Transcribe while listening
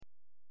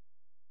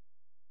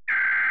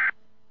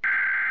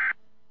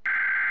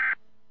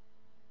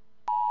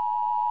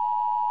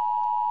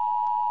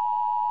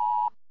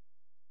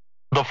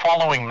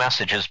following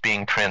message is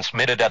being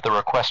transmitted at the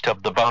request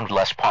of the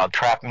Boundless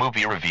Podtrap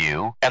Movie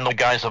Review and the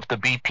guys of the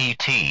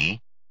BPT.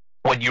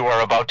 What you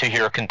are about to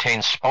hear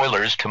contains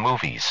spoilers to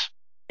movies.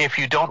 If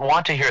you don't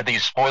want to hear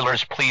these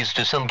spoilers, please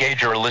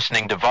disengage your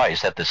listening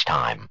device at this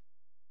time.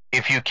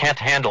 If you can't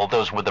handle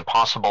those with a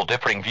possible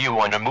differing view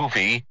on a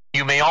movie,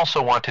 you may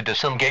also want to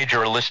disengage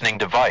your listening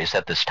device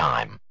at this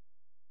time.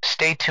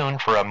 Stay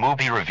tuned for a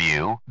movie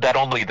review that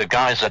only the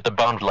guys at the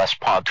Boundless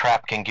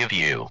Podtrap can give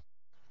you.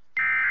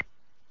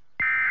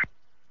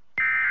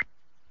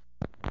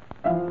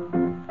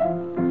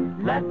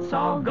 Let's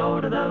all go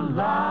to the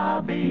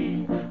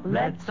lobby.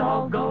 Let's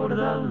all go to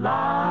the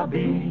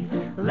lobby.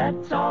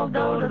 Let's all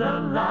go to the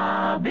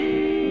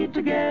lobby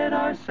to get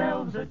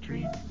ourselves a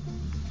treat.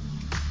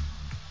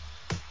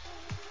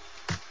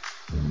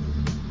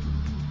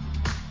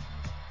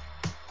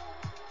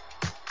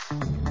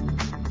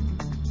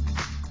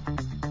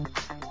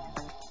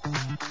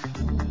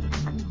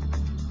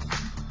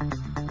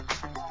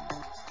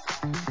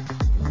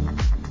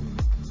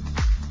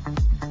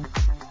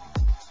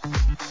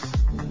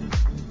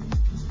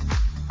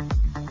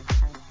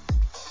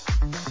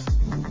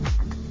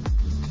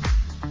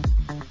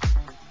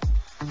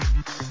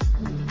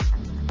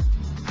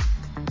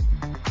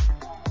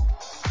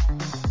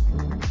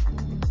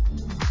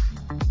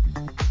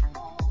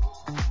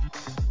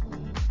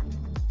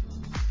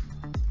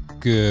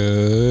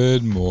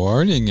 Good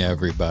morning,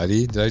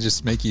 everybody. Did I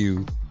just make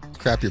you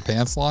crap your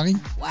pants, Lonnie?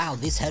 Wow,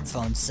 these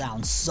headphones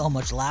sound so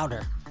much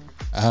louder.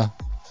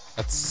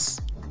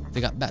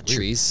 They got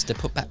batteries. They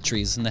put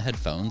batteries in the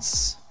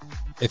headphones.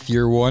 If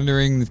you're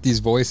wondering if these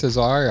voices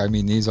are, I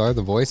mean, these are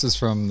the voices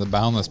from the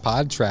Boundless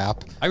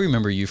Podtrap. I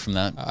remember you from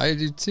that. I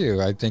do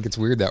too. I think it's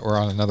weird that we're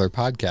on another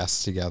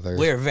podcast together.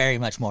 We're very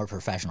much more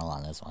professional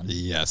on this one.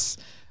 Yes.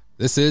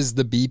 This is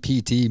the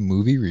BPT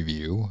movie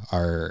review,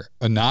 our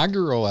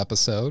inaugural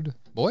episode.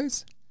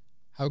 Boys,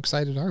 how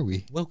excited are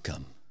we?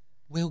 Welcome.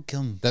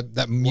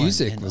 That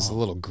music was a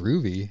little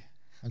groovy,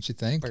 don't you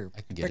think?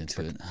 I can get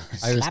into it.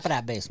 Slap it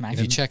at bass, man.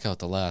 If you check out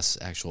the last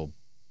actual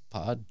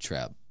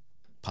Podtrap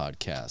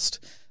podcast,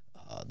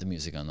 the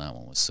music on that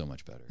one was so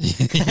much better.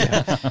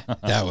 Yeah,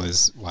 that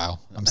was, wow.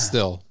 I'm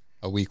still,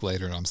 a week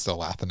later, and I'm still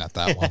laughing at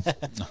that one.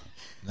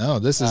 No,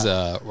 this is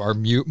our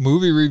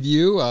movie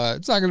review.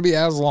 It's not going to be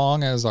as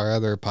long as our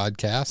other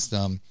podcast.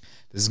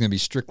 This is going to be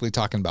strictly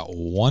talking about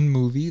one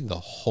movie, the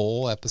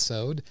whole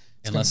episode.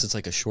 Unless it's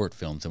like a short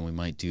film, then we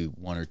might do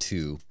one or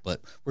two. But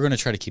we're going to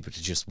try to keep it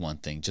to just one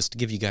thing, just to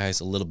give you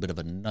guys a little bit of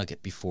a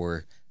nugget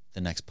before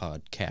the next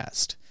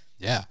podcast.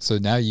 Yeah, so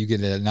now you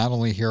get to not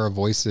only hear our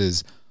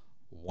voices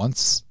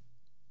once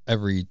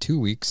every 2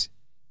 weeks,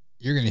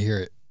 you're going to hear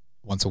it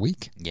once a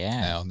week. Yeah.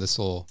 Now, this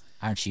will...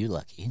 Aren't you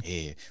lucky?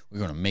 Hey, we're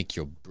going to make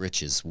your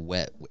britches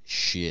wet with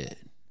shit.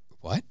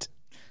 What?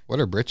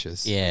 What are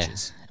britches? Yeah.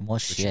 Britches. And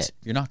what shit?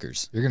 Your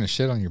knockers. You're going to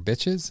shit on your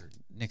bitches?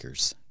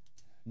 Knickers.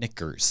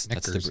 Knickers.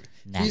 Knickers.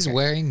 Knacker. He's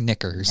wearing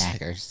knickers.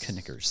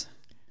 Knickers.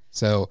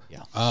 So,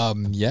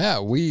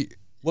 we...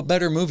 What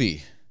better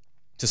movie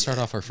to start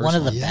off our first one?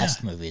 One of the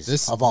best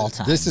movies of all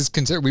time. This is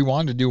considered... We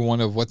wanted to do one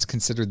of what's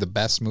considered the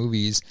best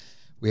movies.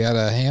 We had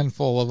a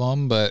handful of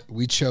them, but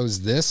we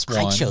chose this one.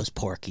 I chose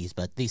Porky's,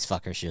 but these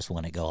fuckers just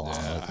want to go along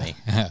with me.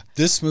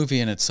 This movie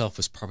in itself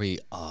was probably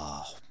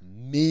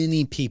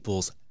many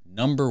people's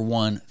number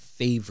one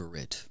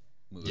favorite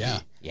movie.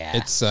 Yeah.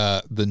 It's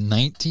the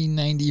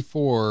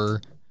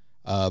 1994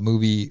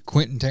 movie,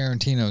 Quentin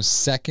Tarantino's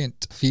second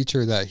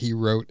feature that he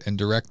wrote and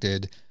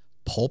directed,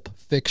 Pulp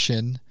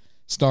Fiction,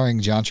 starring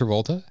John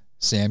Travolta,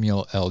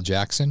 Samuel L.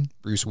 Jackson,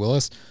 Bruce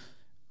Willis,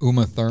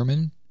 Uma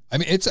Thurman. I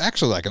mean, it's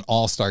actually like an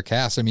all-star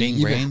cast. I mean,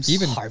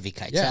 even Harvey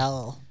Keitel.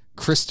 Yeah,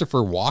 Christopher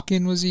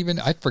Walken was even.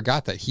 I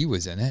forgot that he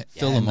was in it.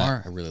 Phil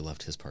Lamar, I really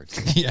loved his part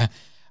too. Yeah,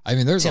 I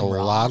mean, there's a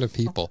lot of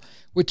people.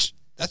 Which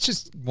that's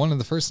just one of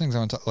the first things I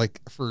want to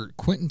like for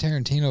Quentin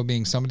Tarantino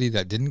being somebody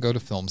that didn't go to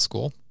film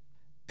school,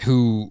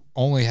 who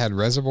only had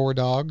Reservoir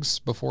Dogs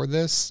before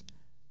this.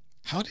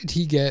 How did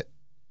he get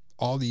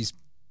all these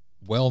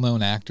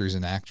well-known actors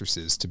and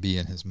actresses to be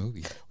in his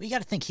movie? Well, you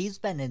got to think he's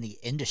been in the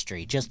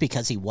industry just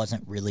because he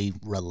wasn't really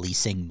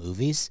releasing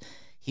movies.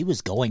 He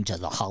was going to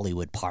the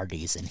Hollywood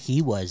parties and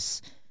he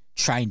was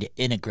trying to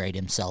integrate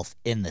himself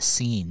in the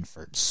scene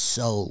for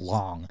so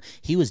long.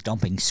 He was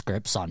dumping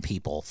scripts on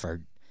people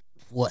for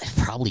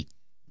probably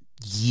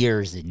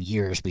years and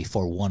years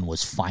before one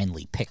was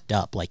finally picked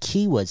up. Like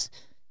he was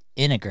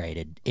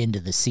integrated into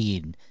the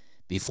scene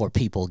before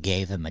people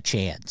gave him a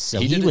chance.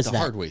 So he did it the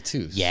hard way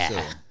too. Yeah.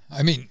 So.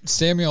 I mean,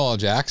 Samuel L.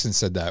 Jackson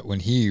said that when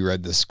he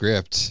read the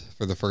script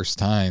for the first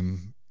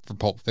time for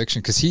Pulp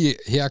Fiction, because he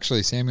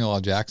actually, Samuel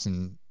L.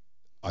 Jackson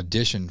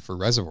auditioned for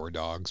Reservoir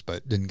Dogs,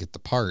 but didn't get the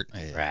part.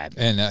 Right.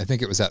 And I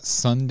think it was at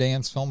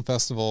Sundance Film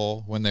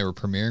Festival when they were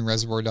premiering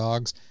Reservoir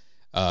Dogs.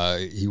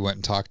 He went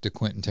and talked to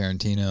Quentin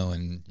Tarantino,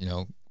 and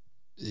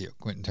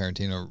Quentin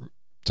Tarantino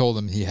told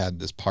him he had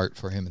this part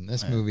for him in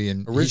this movie.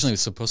 And originally, it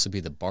was supposed to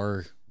be the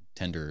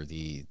bartender,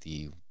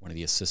 the one of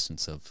the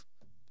assistants of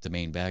the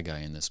main bad guy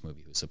in this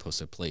movie, who was supposed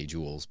to play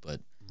Jules,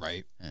 but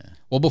Right. Yeah.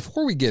 Well,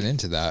 before we get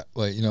into that,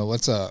 like, you know,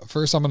 let's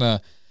first I'm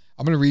gonna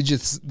read you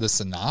the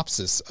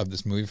synopsis of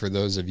this movie for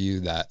those of you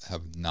that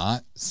have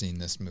not seen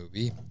this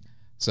movie.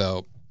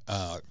 So,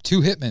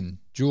 two hitmen,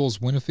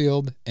 Jules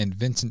Winfield and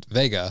Vincent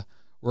Vega,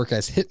 work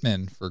as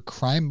hitmen for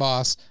crime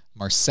boss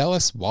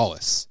Marcellus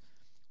Wallace.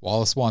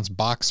 Wallace wants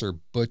boxer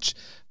Butch.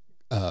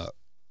 I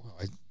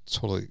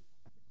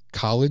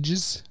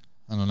colleges.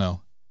 I don't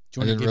know.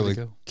 Do you want to really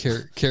go?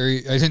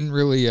 carry. I didn't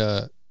really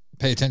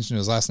pay attention to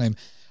his last name.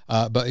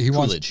 But he Coolidge.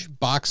 wants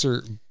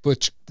boxer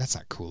Butch. That's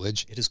not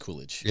Coolidge. It is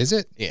Coolidge. Is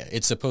it? Yeah,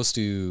 it's supposed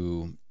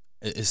to,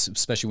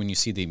 especially when you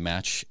see the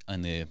match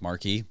on the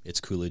marquee,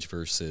 it's Coolidge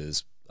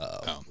versus,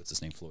 what's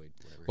his name, Floyd?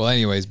 Whatever. Well,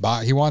 anyways,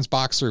 he wants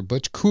boxer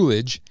Butch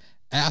Coolidge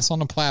ass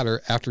on a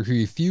platter after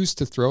he refused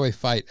to throw a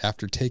fight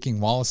after taking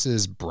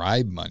Wallace's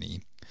bribe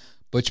money.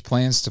 Butch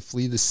plans to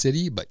flee the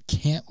city but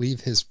can't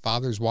leave his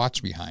father's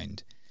watch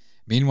behind.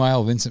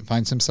 Meanwhile, Vincent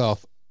finds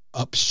himself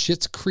up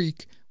Schitt's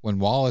Creek when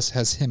Wallace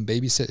has him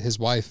babysit his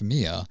wife,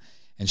 Mia,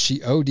 and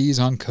she ODs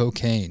on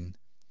cocaine.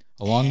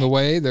 Along the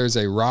way, there's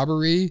a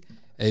robbery,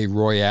 a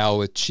royale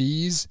with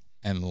cheese,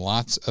 and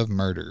lots of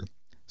murder.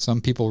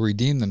 Some people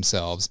redeem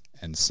themselves,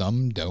 and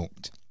some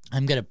don't.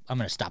 I'm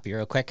gonna stop you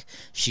real quick.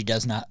 She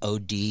does not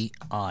OD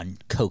on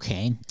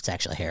cocaine. It's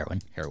actually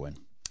heroin. Heroin.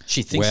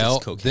 She thinks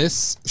it's cocaine.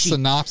 This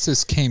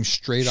synopsis came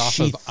straight off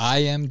of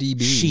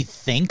IMDb. She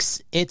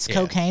thinks it's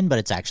cocaine, but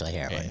it's actually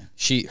heroin.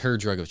 Yeah. Her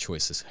drug of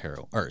choice is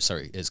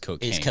is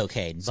cocaine. Is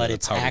cocaine, So but the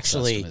it's powder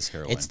actually system is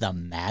heroin. it's the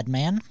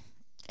madman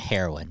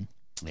heroin.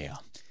 Yeah.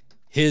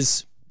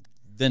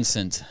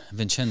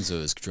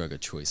 Vincenzo's drug of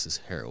choice is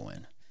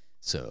heroin.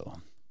 So,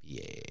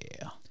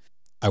 yeah.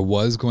 I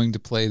was going to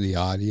play the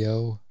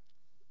audio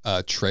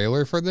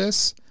trailer for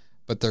this,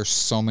 but there's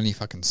so many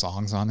fucking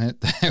songs on it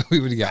that we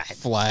would have got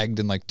flagged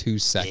in like 2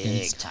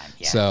 seconds. Big time,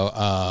 yeah.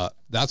 So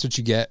that's what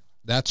you get.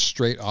 That's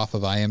straight off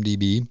of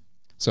IMDb.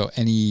 So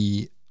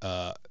any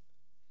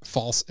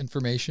false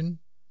information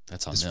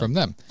That's on is them. from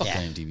them. Fuck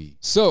Yeah. IMDb.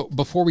 So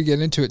before we get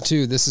into it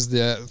too, this is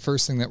the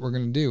first thing that we're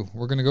going to do.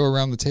 We're going to go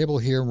around the table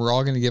here and we're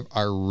all going to give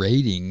our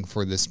rating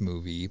for this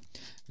movie.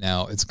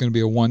 Now it's going to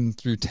be a 1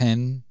 through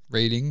 10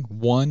 rating.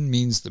 1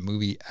 means the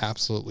movie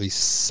absolutely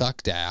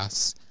sucked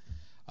ass.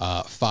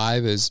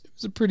 5 is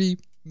a pretty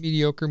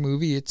mediocre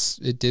movie.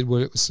 It did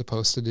what it was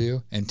supposed to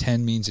do. And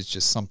 10 means it's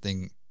just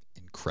something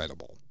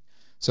incredible.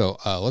 So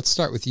let's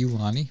start with you,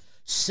 Lonnie.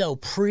 So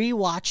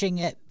pre-watching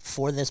it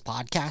for this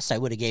podcast, I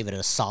would have gave it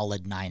a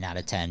solid 9 out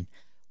of 10.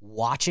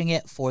 Watching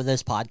it for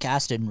this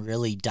podcast and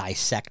really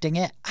dissecting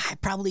it, I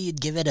probably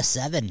would give it a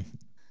 7.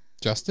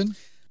 Justin?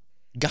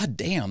 God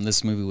damn,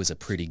 this movie was a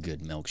pretty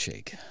good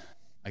milkshake.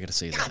 I gotta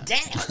say God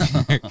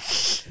that. damn.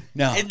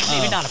 No,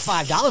 Maybe not a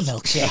 $5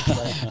 milkshake,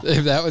 but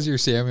If that was your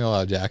Samuel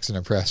L. Jackson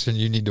impression,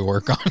 you need to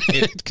work on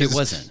it. it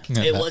wasn't.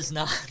 it was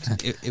not.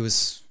 It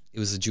was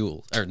the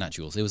Jules, or not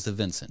Jules. It was the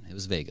Vincent. It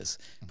was Vegas,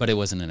 but it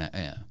wasn't an.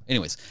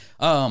 Anyways,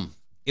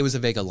 it was a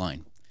Vega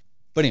line.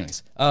 But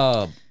anyways,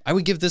 I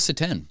would give this a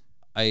 10.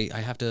 I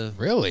have to.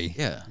 Really?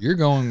 Yeah. You're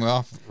going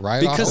off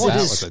Because off it the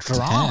bat is with a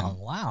Strong. 10.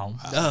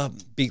 Wow.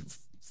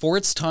 For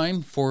its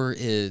time, for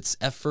its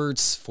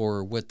efforts,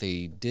 for what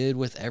they did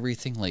with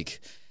everything,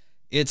 like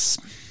it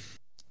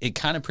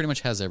kind of pretty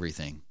much has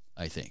everything.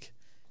 I think,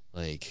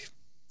 like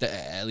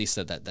at least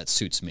that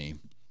suits me.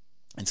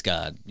 It's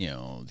got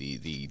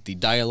the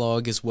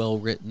dialogue is well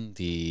written,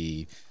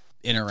 the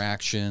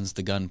interactions,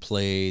 the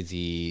gunplay,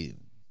 the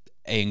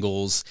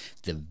angles,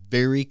 the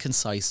very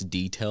concise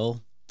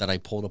detail that I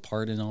pulled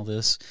apart in all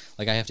this.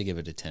 Like I have to give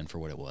it a 10 for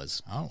what it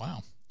was. Oh,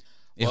 wow.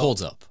 It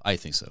holds up. I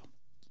think so.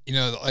 You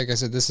know, like I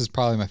said, this is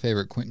probably my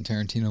favorite Quentin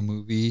Tarantino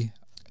movie.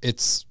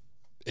 It's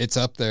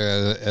up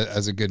there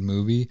as a good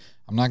movie.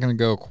 I'm not going to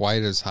go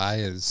quite as high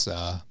as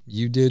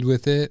you did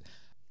with it,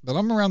 but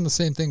I'm around the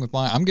same thing with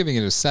mine. I'm giving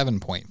it a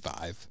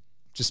 7.5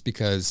 just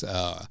because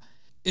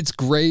it's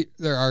great.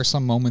 There are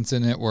some moments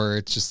in it where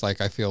it's just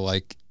like I feel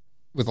like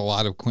with a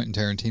lot of Quentin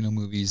Tarantino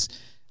movies,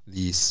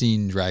 the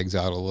scene drags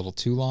out a little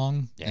too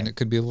long and it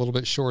could be a little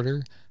bit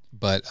shorter.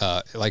 But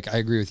like I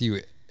agree with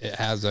you. It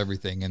has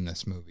everything in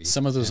this movie.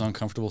 Some of those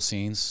uncomfortable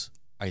scenes,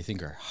 I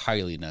think, are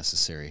highly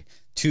necessary.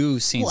 2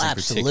 scenes Well, in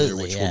particular,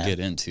 absolutely, which yeah. we'll get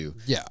into.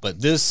 Yeah. But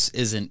this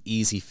is an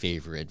easy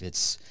favorite.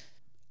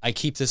 I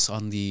keep this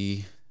on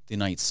the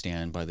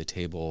nightstand by the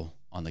table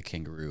on the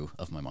kangaroo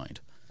of my mind.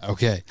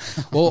 Okay.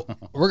 Well,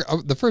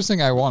 the first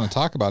thing I want to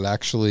talk about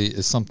actually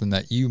is something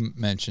that you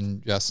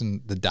mentioned,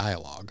 Justin, the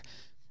dialogue.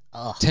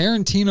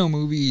 Tarantino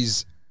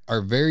movies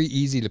are very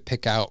easy to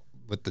pick out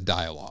with the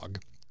dialogue.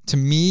 To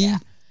me,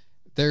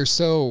 they're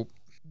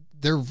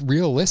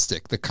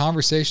realistic. The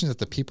conversation that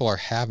the people are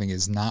having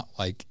is not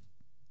like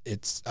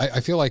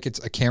I feel like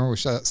it's a camera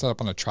was set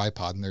up on a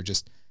tripod and they're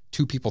just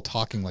 2 people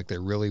talking like they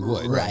really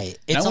would. Right.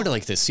 And I would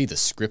like to see the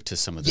script to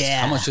some of this.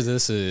 Yeah. How much of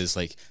this is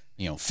like,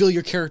 feel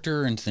your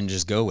character and then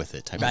just go with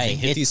it type of thing.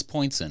 Hit these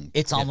points and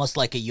It's almost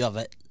like you have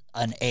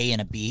an A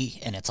and a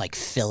B, and it's like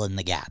fill in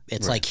the gap.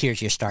 It's like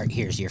here's your start,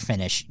 here's your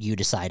finish. You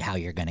decide how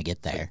you're going to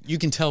get there. you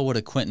can tell what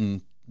a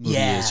Quentin movie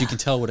is. You can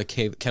tell what a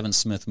Kevin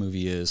Smith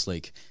movie is.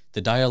 Like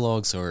The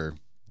dialogues are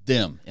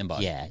them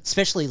embodied. Yeah,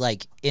 especially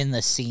like in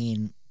the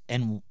scene,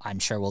 and I'm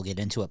sure we'll get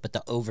into it, but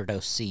the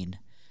overdose scene,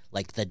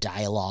 like the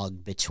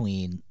dialogue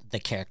between the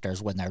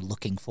characters when they're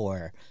looking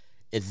for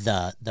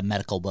the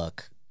medical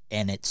book,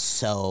 and it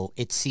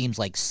seems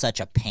like such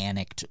a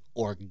panicked,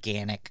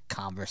 organic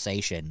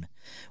conversation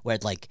where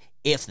like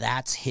if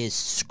that's his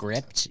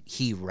script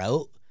he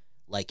wrote,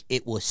 like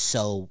it was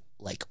so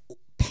like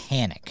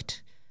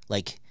panicked,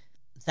 like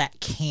that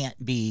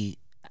can't be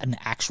an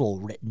actual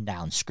written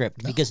down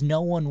script because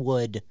no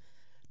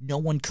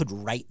one could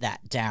write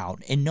that down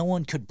and no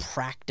one could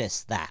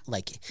practice that.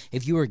 Like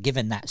if you were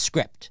given that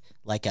script,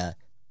 like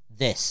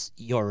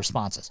your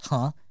responses,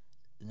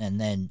 and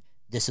then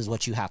this is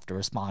what you have to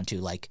respond to.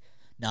 Like,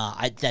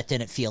 that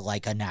didn't feel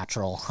like a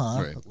natural,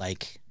 Right.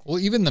 Like, Well,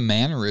 even the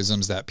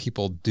mannerisms that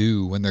people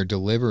do when they're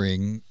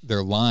delivering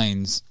their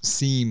lines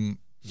seem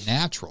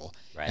natural.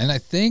 Right. And I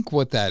think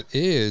what that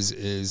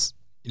is,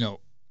 you know,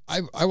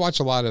 I watch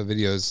a lot of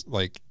videos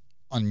like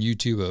on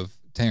YouTube of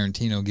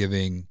Tarantino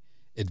giving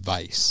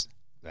advice.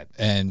 Right.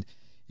 And,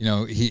 you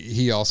know,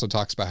 he also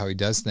talks about how he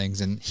does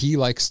things and he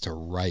likes to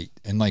write.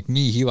 And like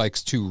me, he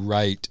likes to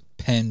write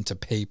pen to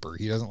paper.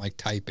 He doesn't like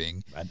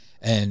typing. Right.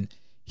 And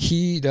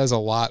he does a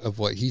lot of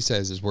what he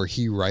says is where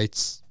he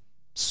writes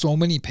so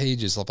many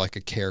pages of like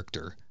a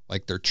character,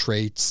 like their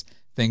traits,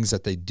 things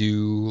that they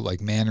do, like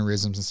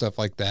mannerisms and stuff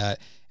like that.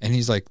 And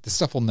he's like, this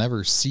stuff will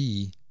never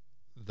see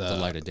the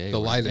light of day. The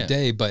light of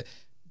day. But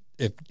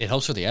if It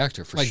helps for the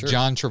actor for like sure.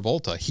 John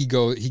Travolta, he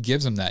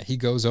gives him that. He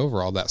goes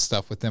over all that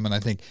stuff with them. And I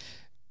think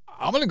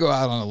I'm going to go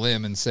out on a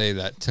limb and say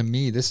that to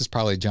me, this is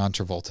probably John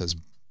Travolta's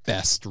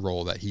best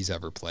role that he's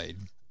ever played.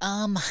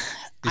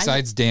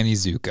 Besides Danny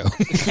Zuko.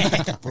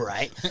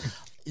 right.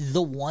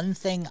 The one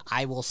thing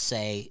I will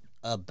say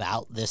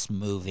about this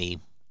movie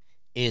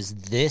is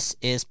this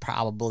is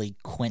probably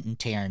Quentin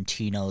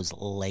Tarantino's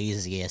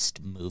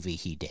laziest movie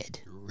he did.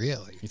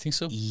 Really? You think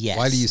so? Yes.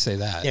 Why do you say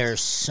that?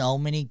 There's so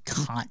many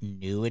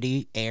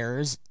continuity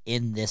errors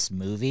in this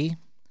movie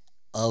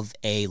of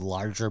a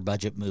larger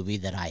budget movie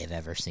that I have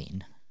ever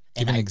seen.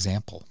 Give an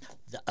example.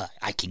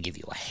 I can give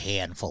you a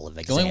handful of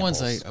The examples. only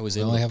ones I was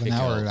We able only to have pick an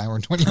out. hour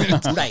and 20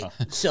 minutes. Right.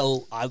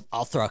 So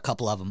I'll throw a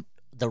couple of them.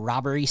 The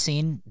robbery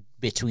scene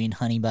between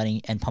Honey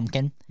Bunny and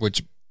Pumpkin.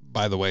 Which,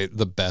 by the way,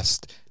 the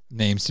best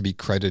names to be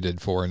credited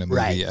for in a movie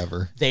Right.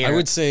 ever. I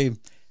would say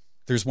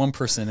there's one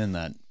person in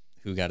that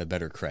who got a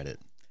better credit.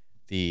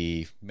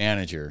 The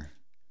manager.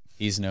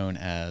 He's known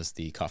as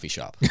the coffee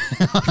shop.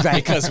 right.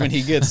 Because when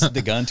he gets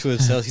the gun to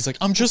himself, he's like,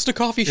 I'm just a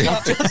coffee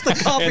shop. Just the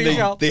coffee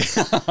shop. They-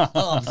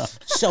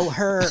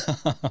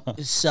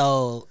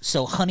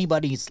 So Honey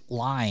Bunny's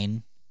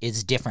line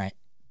is different.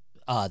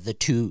 The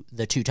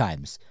two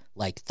times.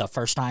 Like the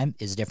first time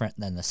is different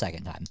than the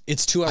second time.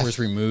 it's 2 hours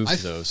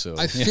removed, though. So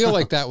I feel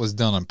like that was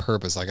done on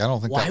purpose. Like I don't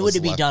think Why that would was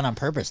it be left- done on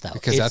purpose though?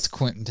 because It's- that's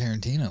Quentin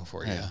Tarantino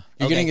for you. You're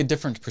Okay. getting a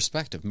different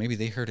perspective. Maybe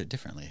they heard it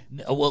differently.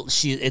 well,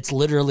 it's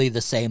literally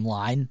the same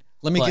line.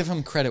 Let me but- give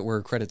him credit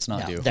where credit's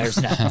not No, due. there's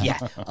no. Yeah.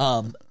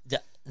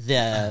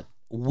 The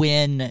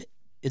when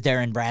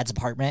they're in Brad's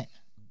apartment,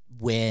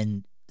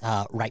 when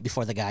right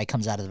before the guy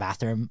comes out of the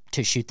bathroom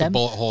to shoot them,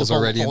 Bullet holes the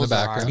bullet already holes in the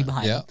are already background.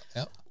 behind Yeah, them.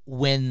 yeah.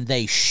 When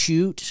they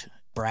shoot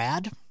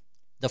Brad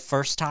the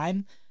first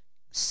time,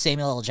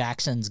 Samuel L.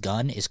 Jackson's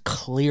gun is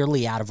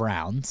clearly out of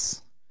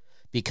rounds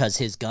because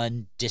his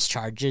gun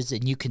discharges,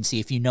 and you can see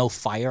if you know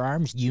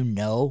firearms, you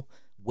know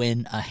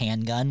when a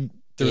handgun.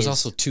 There was is-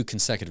 also 2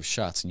 consecutive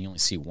shots, and you only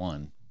see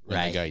one when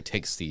Right. the guy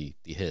takes the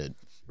hit.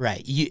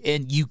 Right.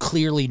 You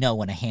clearly know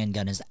when a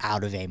handgun is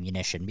out of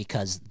ammunition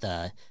because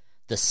the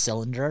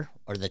cylinder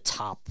or the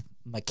top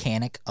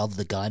mechanic of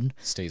the gun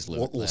Stays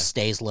loaded.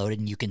 stays loaded,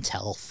 and you can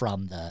tell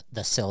from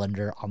the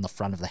cylinder on the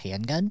front of the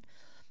handgun.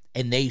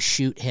 And they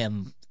shoot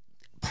him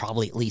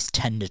probably at least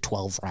 10 to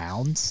 12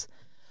 rounds.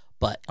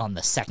 But on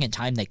the second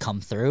time they come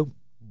through,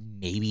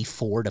 maybe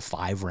 4 to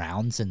 5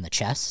 rounds in the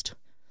chest.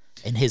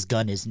 And his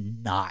gun is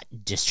not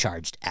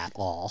discharged at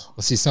all.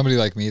 Well, see, somebody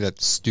like me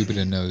that's stupid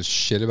and knows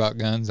shit about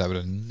guns, I would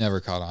have never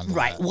caught on to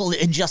Right. that. Well,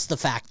 and just the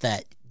fact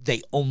that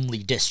they only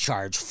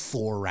discharge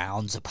 4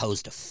 rounds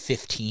opposed to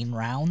 15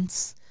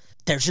 rounds.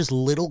 There's just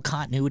little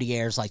continuity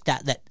errors like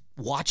that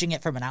watching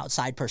it from an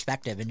outside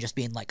perspective and just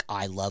being like,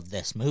 I love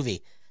this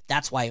movie.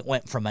 That's why it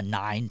went from a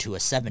 9 to a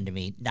 7 to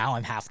me. Now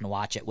I'm having to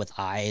watch it with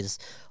eyes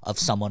of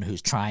someone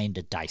who's trying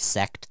to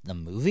dissect the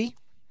movie.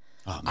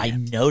 Oh, man. I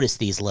notice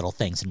these little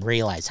things and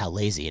realize how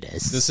lazy it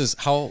is. This is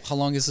how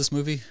long is this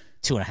movie?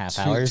 2.5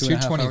 hours.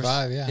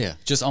 225, yeah. Yeah,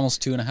 just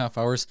almost 2.5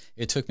 hours.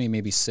 It took me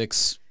maybe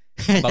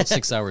about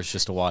 6 hours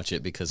just to watch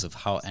it because of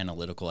how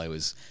analytical I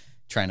was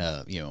trying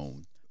to,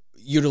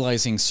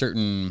 utilizing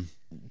certain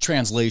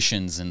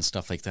translations and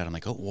stuff like that. I'm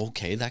like, oh, well,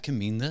 okay, that can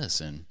mean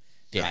this, and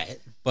yeah. Right.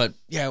 But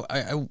yeah,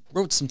 I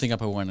wrote something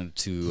up I wanted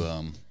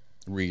to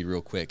read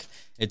real quick.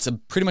 It's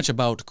pretty much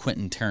about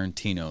Quentin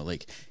Tarantino.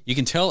 Like you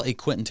can tell a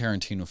Quentin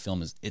Tarantino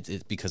film is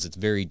because it's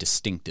very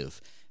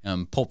distinctive.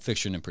 Pulp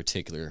Fiction in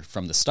particular,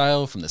 from the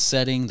style, from the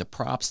setting, the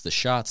props, the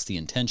shots, the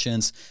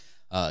intentions.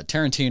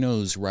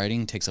 Tarantino's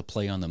writing takes a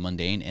play on the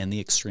mundane and the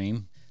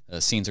extreme.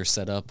 Scenes are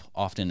set up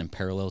often in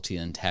parallel to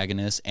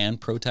antagonists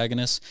and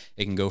protagonists.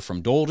 It can go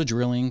from dull to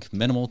drilling,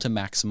 minimal to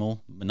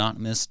maximal,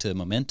 monotonous to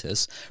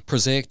momentous,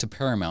 prosaic to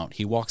paramount.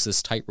 He walks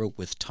this tightrope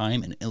with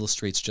time and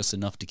illustrates just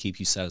enough to keep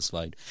you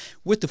satisfied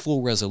with the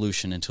full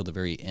resolution until the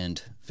very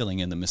end, filling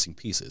in the missing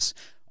pieces.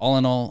 All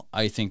in all,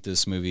 I think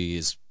this movie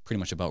is pretty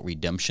much about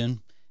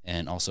redemption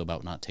and also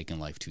about not taking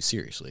life too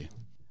seriously.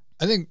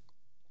 I think,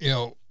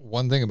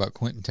 one thing about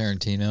Quentin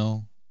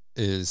Tarantino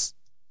is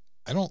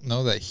I don't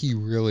know that he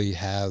really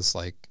has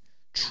like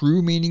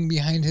true meaning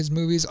behind his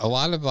movies. A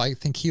lot of, I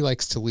think he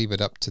likes to leave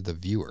it up to the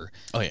viewer.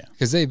 Oh yeah.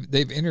 Because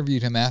they've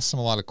interviewed him, asked him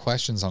a lot of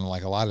questions on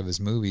like a lot of his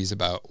movies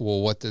about,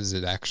 well, what does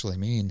it actually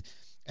mean?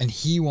 And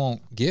he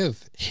won't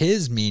give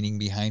his meaning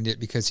behind it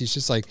because he's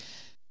just like,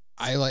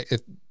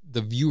 if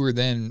the viewer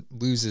then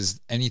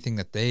loses anything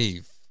that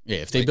they've. Yeah,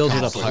 if they build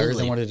it up higher than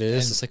absolutely. what it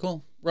is, it's like,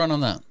 well, run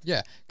on that.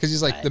 Yeah, because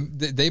he's like,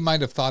 they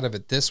might have thought of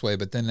it this way,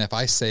 but then if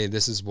I say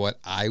this is what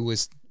I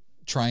was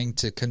trying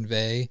to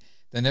convey,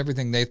 then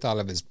everything they thought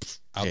of is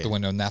out the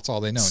window, and that's all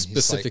they know. And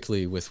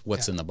Specifically with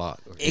what's in the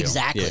box.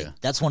 Exactly. Yeah.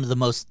 That's one of the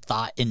most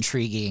thought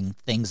intriguing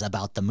things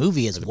about the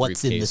movie is the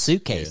what's in the briefcase.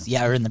 suitcase.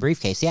 Yeah, or in the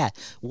briefcase. Yeah.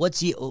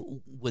 What's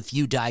with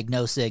you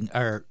diagnosing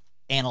or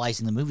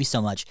analyzing the movie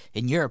so much,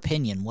 in your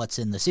opinion, what's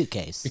in the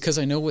suitcase? Because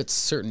I know what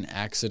certain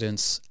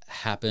accidents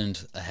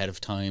happened ahead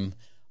of time,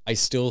 I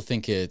still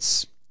think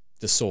it's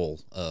the soul.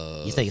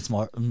 You think it's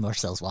more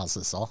so as well as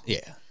the soul?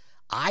 Yeah.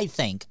 I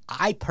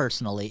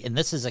personally, and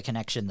this is a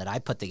connection that I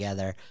put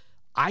together,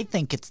 I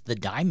think it's the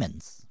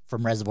diamonds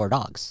from Reservoir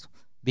Dogs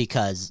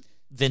because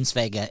Vince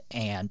Vega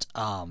and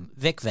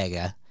Vic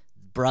Vega,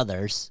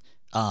 brothers,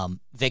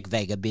 Vic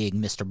Vega being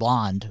Mr.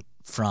 Blonde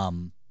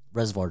from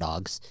Reservoir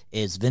Dogs,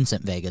 is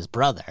Vincent Vega's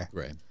brother.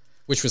 Right.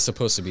 Which was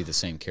supposed to be the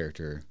same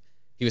character.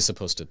 He was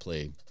supposed to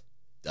play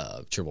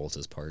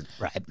Travolta's part.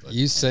 Right.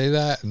 you say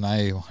that, and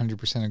I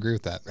 100% agree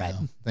with that. Right.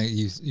 Thank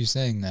you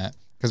saying that.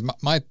 Because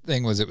my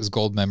thing was it was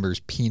Goldmember's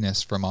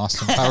penis from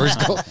Austin Powers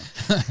Gold.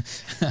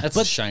 That's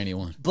a shiny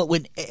one. But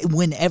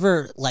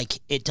whenever like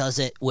it does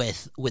it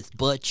with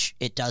Butch,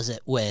 it does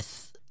it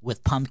with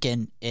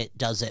Pumpkin, it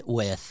does it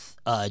with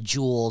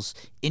Jules.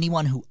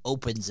 Anyone who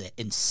opens it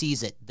and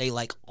sees it, they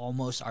like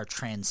almost are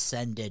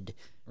transcended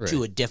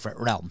to a different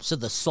realm. So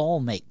the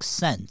soul makes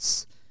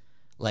sense,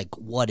 like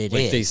what it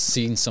is. Like they've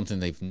seen something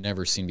they've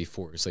never seen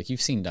before. It's like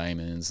you've seen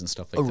diamonds and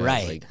stuff like that.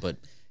 Right. Like, but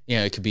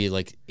yeah, it could be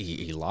like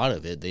a lot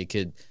of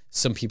it.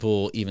 Some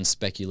people even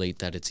speculate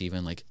that it's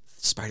even like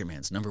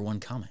Spider-Man's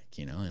 #1 comic,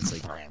 It's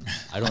like,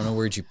 I don't know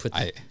where'd you put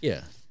that.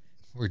 Yeah.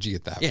 Where'd you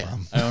get that Yeah.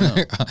 from? I don't know.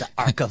 The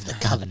Ark of the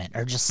Covenant,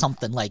 or just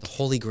something like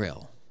Holy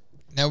Grail.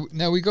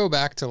 Now we go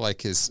back to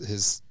like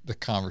the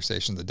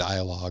conversation, the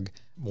dialogue.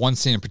 One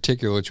scene in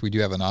particular, which we do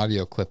have an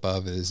audio clip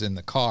of, is in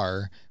the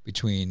car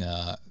between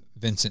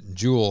Vincent and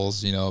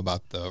Jules,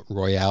 about the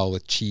Royale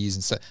with cheese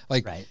and stuff.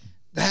 Like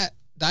that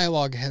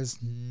dialogue has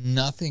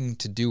nothing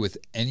to do with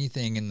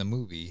anything in the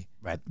movie.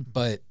 Right.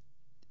 But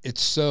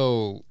it's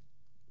so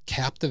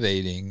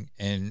captivating,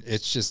 and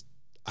it's just,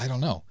 I don't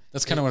know.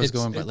 That's kind of what I was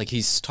going by. Like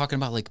he's talking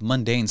about like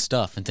mundane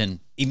stuff and then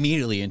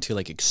immediately into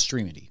like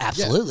extremity.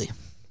 absolutely. Yeah.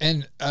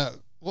 And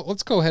well,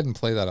 let's go ahead and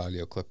play that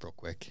audio clip real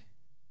quick.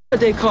 What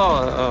they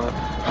call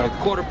a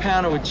quarter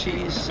pounder with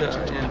cheese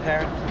in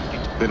Paris?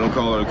 They don't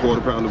call it a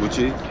quarter pounder with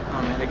cheese?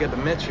 Oh man, they got the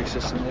metric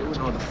system. They wouldn't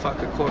know what the fuck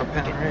a quarter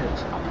pounder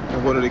is.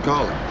 And what do they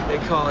call it? They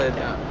call it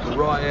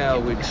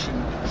Royale with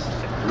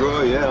cheese.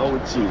 Royale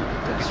with cheese.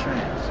 That's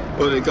right.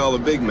 What do they call a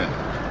Big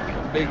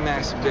Mac? Big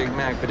Mac's a Big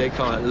Mac, but they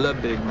call it Le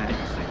Big Mac.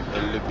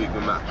 Le Big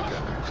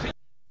Mac.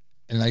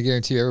 And I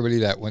guarantee everybody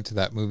that went to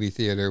that movie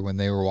theater, when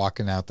they were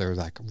walking out there, was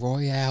like,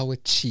 Royale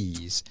with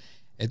cheese.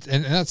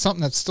 And that's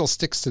something that still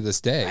sticks to this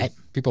day. Right.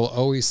 People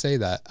always say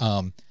that.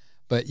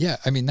 But yeah,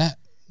 I mean, that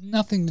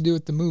nothing to do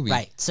with the movie.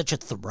 Right. Such a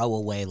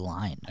throwaway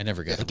line. I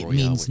never got Like, a it Royale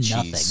means with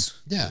nothing.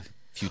 cheese. Yeah.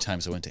 A few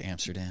times I went to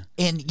Amsterdam.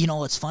 And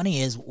what's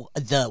funny is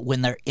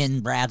when they're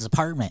in Brad's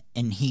apartment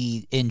and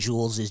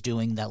Jules is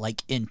doing that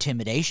like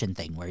intimidation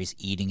thing where he's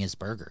eating his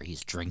burger,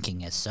 he's drinking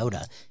his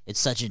soda. It's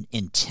such an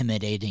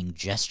intimidating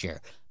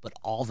gesture, but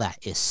all that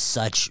is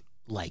such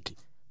like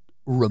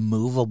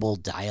removable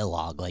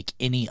dialogue. Like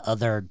any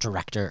other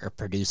director or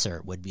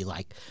producer would be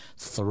like,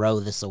 throw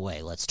this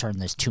away. Let's turn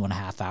this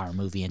 2.5 hour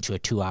movie into a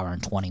 2 hour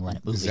and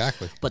 20-minute movie.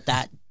 Exactly. But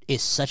that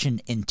is such an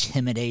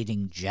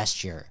intimidating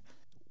gesture.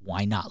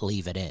 Why not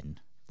leave it in?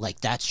 Like,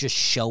 that's just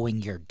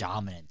showing your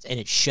dominance. And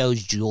it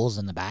shows Jules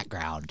in the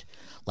background,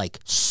 like,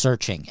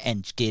 searching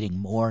and getting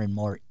more and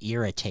more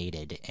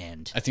irritated.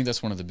 And I think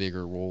that's one of the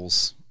bigger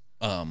roles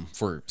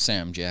for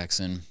Sam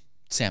Jackson.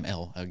 Sam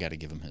L. I got to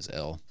give him his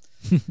L.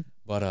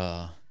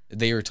 But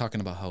they were talking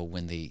about how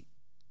when he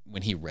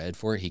read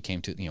for it, he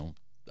came to,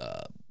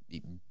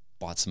 he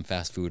bought some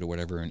fast food or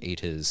whatever and ate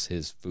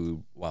his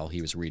food while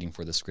he was reading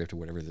for the script or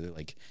whatever. They're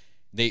like,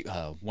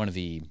 one of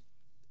the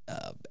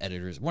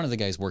editors, one of the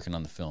guys working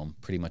on the film,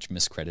 pretty much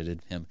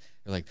miscredited him.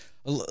 They're like,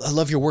 "I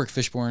love your work,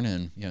 Fishburne,"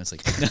 and it's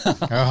like,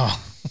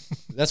 Oh.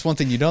 That's one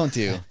thing you don't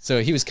do.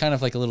 So he was kind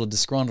of like a little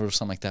disgruntled or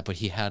something like that, but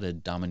he had a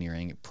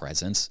domineering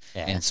presence.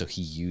 Yeah. And so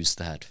he used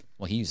that.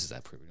 Well, he uses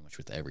that pretty much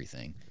with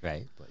everything.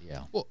 Right. But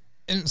yeah. Well,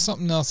 and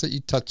something else that you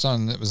touched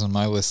on that was on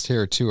my list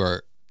here too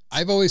are,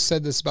 I've always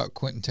said this about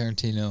Quentin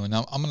Tarantino, and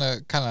I'm going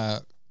to kind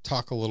of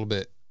talk a little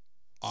bit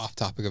off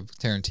topic of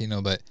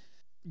Tarantino, but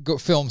go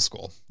film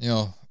school. You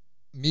know,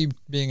 me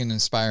being an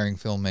aspiring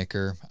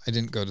filmmaker, I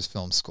didn't go to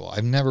film school.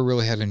 I've never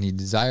really had any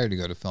desire to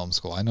go to film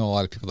school. I know a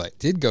lot of people that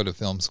did go to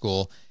film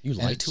school. You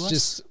lied to us?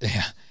 Just,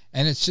 yeah.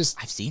 And it's just,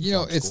 I've seen you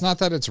know, film it's school. not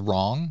that it's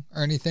wrong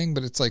or anything,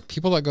 but it's like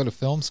people that go to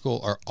film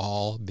school are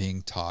all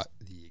being taught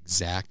the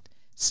exact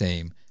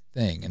same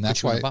thing. And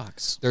that's Put you in why a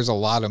box. there's a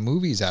lot of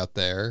movies out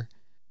there,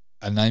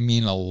 and I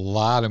mean a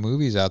lot of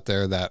movies out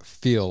there that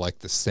feel like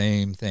the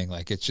same thing.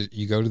 Like it's just,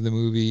 you go to the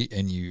movie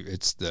and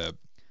it's the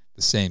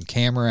same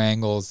camera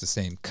angles, the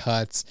same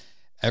cuts.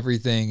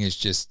 Everything is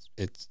just,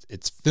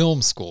 it's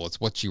film school. It's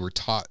what you were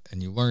taught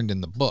and you learned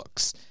in the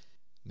books.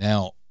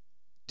 Now,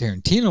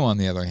 Tarantino, on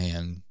the other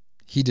hand,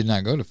 he did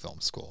not go to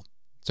film school.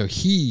 So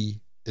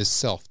he is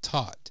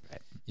self-taught.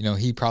 Right. You know,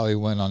 he probably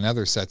went on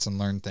other sets and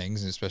learned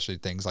things, and especially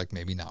things like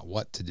maybe not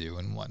what to do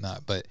and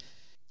whatnot. But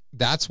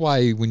that's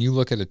why when you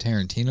look at a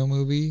Tarantino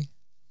movie,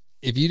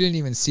 if you didn't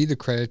even see the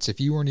credits, if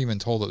you weren't even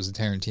told it was a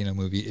Tarantino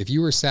movie, if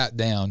you were sat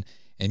down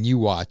and you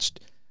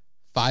watched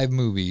 5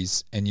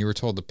 movies and you were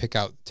told to pick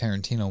out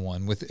Tarantino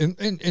one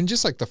in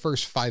just like the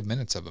first 5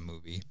 minutes of a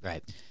movie,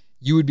 Right.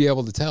 you would be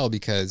able to tell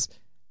because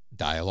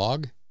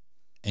dialogue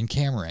and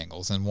camera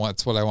angles. And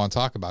what I want to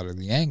talk about are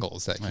the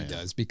angles that he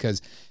does,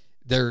 because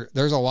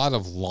there's a lot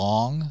of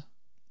long,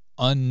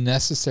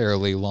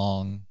 unnecessarily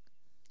long.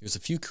 There's a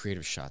few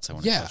creative shots I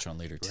want to touch on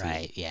later too.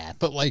 Right. Yeah.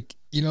 But like,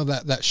 you know,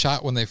 that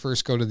shot when they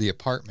first go to the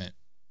apartment,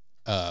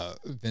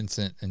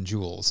 Vincent and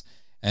Jules,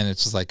 and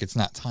it's just like, it's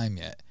not time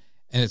yet.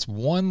 And it's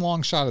one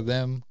long shot of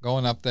them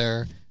going up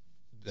there.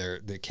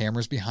 The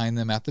camera's behind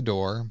them at the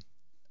door,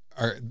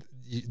 or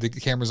the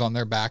camera's on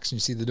their backs, and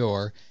you see the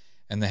door,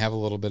 and they have a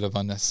little bit of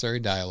unnecessary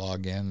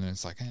dialogue in, and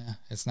it's like,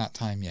 it's not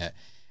time yet.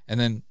 And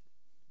then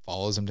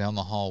follows them down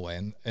the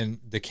hallway, and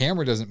the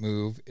camera doesn't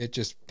move; it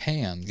just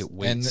pans, It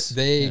waits. and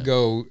they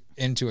go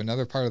into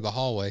another part of the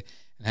hallway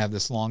and have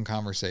this long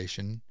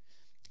conversation,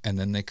 and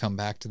then they come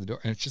back to the door,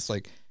 and it's just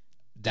like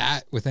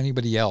that. With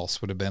anybody else,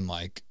 would have been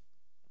like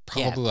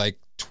probably like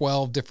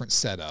 12 different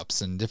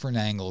setups and different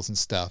angles and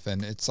stuff.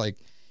 And it's like,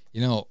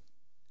 you know,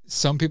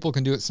 some people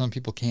can do it, some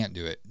people can't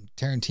do it.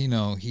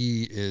 Tarantino,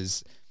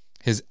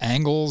 his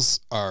angles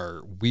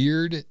are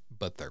weird,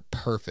 but they're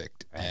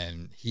perfect. Right.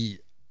 And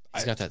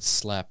He's got that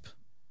slap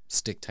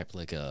stick type,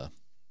 like a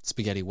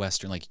spaghetti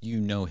western, like, you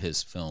know,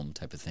 his film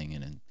type of thing.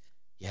 And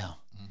yeah,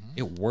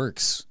 it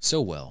works so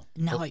well.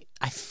 Now,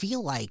 I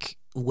feel like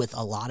with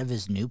a lot of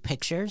his new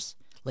pictures,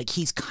 like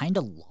he's kind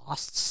of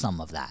lost some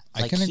of that.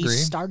 I Like can agree. he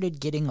started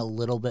getting a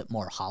little bit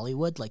more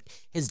Hollywood. Like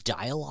his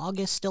dialogue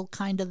is still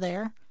kind of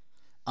there.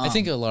 I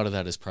think a lot of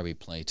that is probably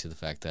play to the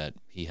fact that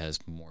he has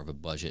more of a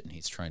budget and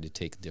he's trying to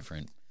take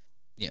different,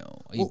 you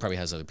know, he probably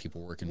has other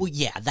people working. Well,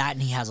 yeah, that,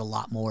 and he has a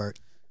lot more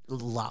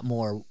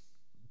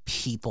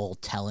people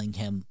telling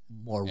him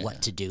more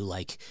what to do.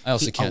 Like I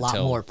also a can't lot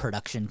tell. more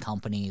production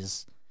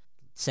companies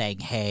saying,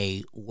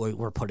 "Hey,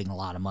 we're putting a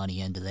lot of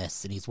money into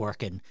this," and he's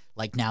working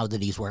like now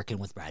that he's working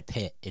with Brad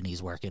Pitt and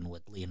he's working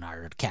with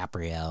Leonardo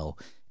DiCaprio,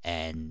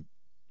 and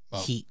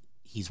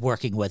he's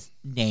working with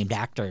named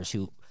actors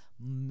who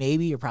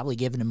maybe you're probably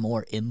giving him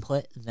more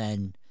input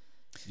than,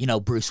 you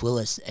know, Bruce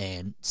Willis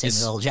and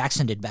Samuel L.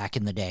 Jackson did back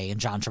in the day, and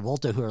John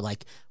Travolta, who are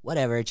like,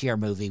 whatever, it's your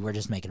movie, we're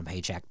just making a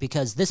paycheck.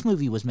 Because this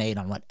movie was made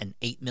on what, an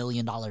 $8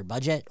 million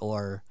budget,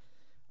 or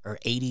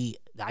 80.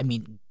 I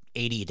mean,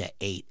 80 to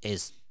 8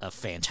 is a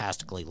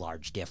fantastically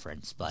large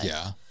difference, but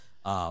yeah.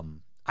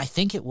 I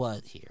think it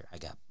was here.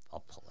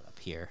 I'll pull it up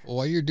here. Well,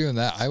 while you're doing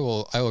that, I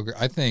will agree.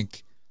 I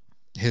think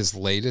his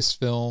latest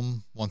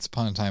film, Once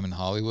Upon a Time in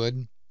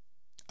Hollywood,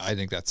 I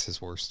think that's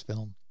his worst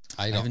film.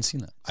 I haven't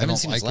seen that. I don't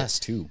seen like his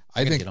last two.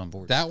 I think get on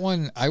board. that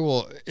one, I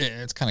will.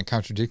 It's kind of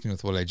contradicting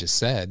with what I just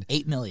said.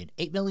 $8 million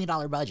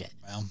budget.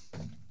 Well,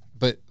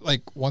 but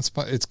like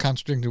it's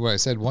contradicting to what I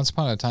said. Once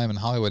Upon a Time in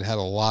Hollywood had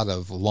a lot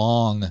of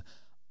long,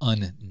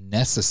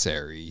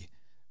 unnecessary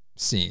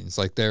scenes.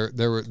 Like there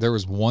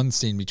was one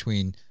scene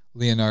between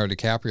Leonardo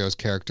DiCaprio's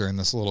character and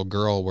this little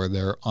girl where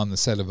they're on the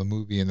set of a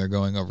movie and they're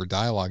going over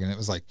dialogue, and it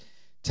was like,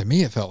 to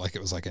me, it felt like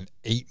it was like an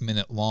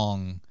 8-minute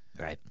long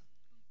Right.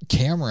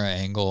 camera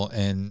angle,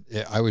 and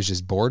I was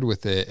just bored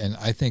with it. And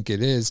I think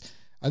it is.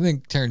 I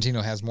think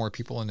Tarantino has more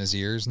people in his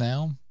ears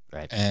now,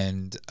 Right.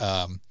 and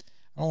I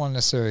don't want to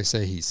necessarily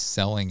say he's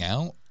selling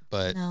out,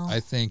 but No. I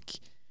think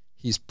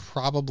he's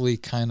probably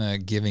kind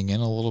of giving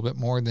in a little bit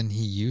more than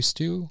he used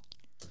to.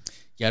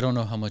 Yeah, I don't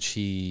know how much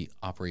he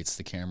operates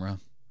the camera.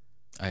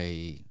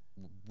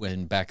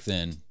 When back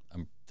then,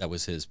 that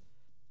was his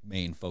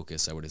main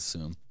focus, I would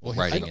assume. Well,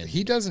 writing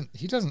he doesn't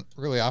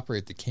really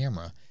operate the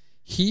camera.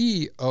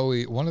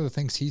 One of the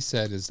things he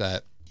said is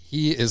that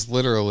he is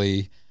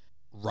literally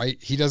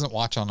right. He doesn't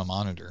watch on a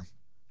monitor.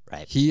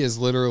 Right. He is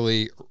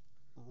literally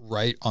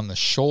right on the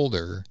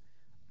shoulder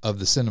of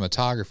the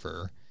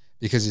cinematographer,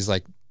 because he's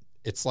like,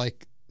 it's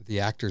like the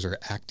actors are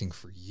acting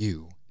for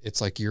you.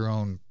 It's like your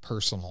own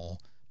personal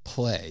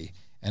play.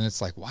 And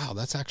it's like, wow,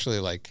 that's actually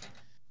like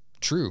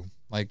true.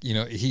 Like, you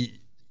know, he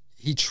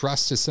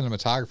trusts his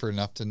cinematographer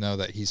enough to know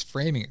that he's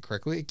framing it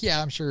correctly. Like,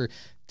 yeah, I'm sure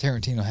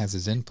Tarantino has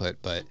his input,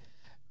 but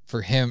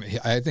for him,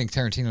 I think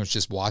Tarantino's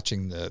just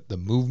watching the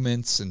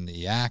movements and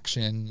the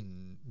action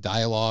and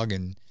dialogue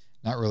and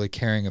not really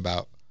caring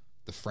about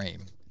the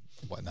frame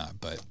and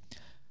whatnot. But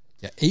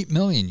yeah, $8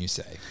 million, you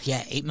say?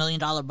 Yeah, $8 million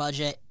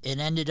budget. It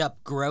ended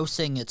up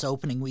grossing its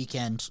opening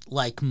weekend,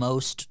 like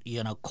most,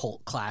 you know,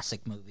 cult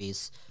classic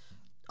movies,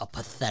 a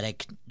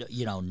pathetic,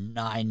 you know,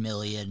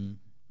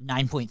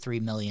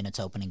 9.3 million its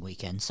opening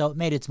weekend. So it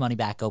made its money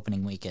back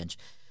opening weekend.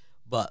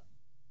 But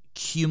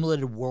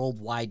cumulative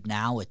worldwide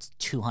now, it's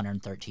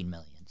 213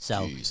 million.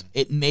 So Jeez.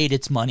 it made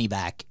its money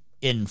back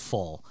in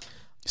full.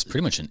 It's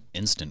pretty much an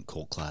instant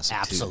cult classic.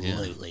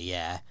 Absolutely,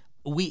 yeah.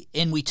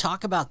 We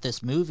talk about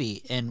this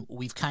movie, and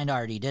we've kind of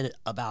already did it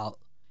about,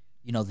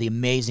 you know, the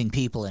amazing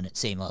people in it: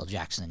 Samuel L.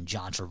 Jackson,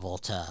 John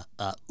Travolta,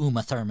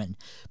 Uma Thurman.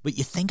 But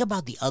you think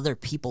about the other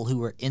people who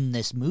were in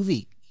this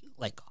movie,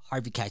 like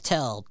Harvey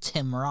Keitel,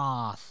 Tim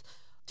Roth,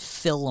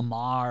 Phil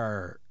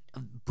Lamar,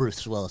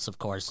 Bruce Willis, of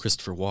course,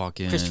 Christopher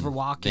Walken,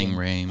 Ving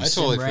Rhames. I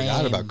totally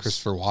forgot Rhames. about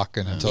Christopher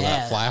Walken until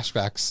that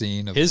flashback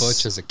scene of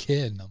Butch as a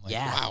kid. And I'm like,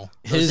 wow.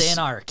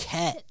 Rosanna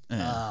Arquette.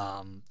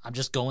 I'm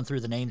just going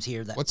through the names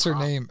here. What's her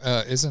name?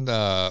 Isn't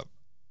what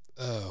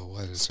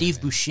is Steve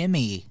her name?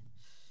 Buscemi,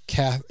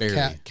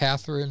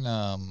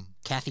 Catherine?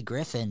 Kathy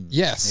Griffin.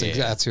 Yes, Yeah.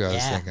 exactly. That's who I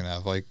was thinking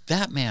of. Like,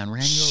 That man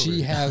ran you over.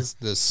 she has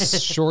the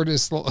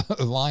shortest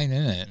line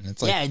in it, and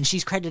it's like, Yeah, and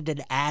she's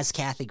credited as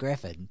Kathy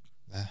Griffin.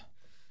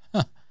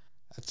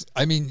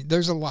 I mean,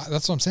 there's a lot.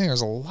 That's what I'm saying.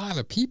 There's a lot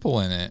of people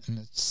in it, and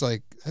it's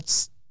like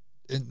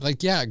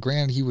yeah.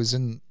 Granted, he was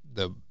in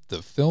the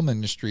film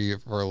industry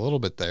for a little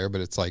bit there, but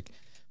it's like,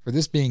 for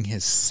this being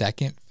his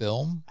second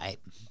film,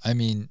 I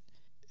mean,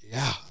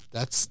 yeah,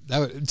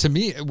 to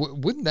me,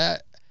 wouldn't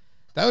that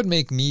would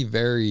make me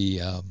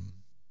very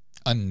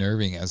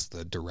unnerving as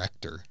the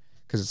director,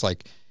 because it's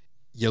like,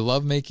 you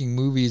love making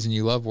movies and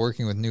you love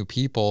working with new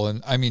people,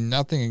 and I mean,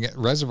 nothing against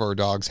Reservoir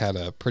Dogs had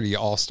a pretty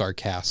all-star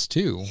cast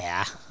too.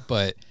 Yeah.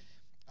 But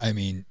I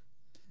mean,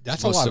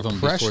 that's Most a lot of them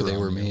pressure before they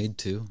were on you. made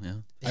too. Yeah.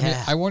 I mean,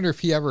 I wonder if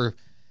he ever,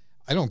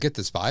 I don't get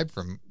this vibe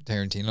from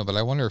Tarantino, but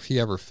I wonder if he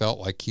ever felt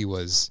like he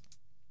was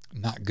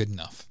not good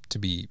enough to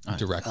be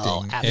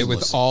directing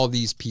with all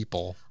these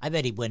people. I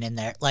bet he went in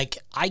there. Like,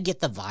 I get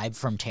the vibe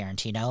from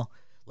Tarantino,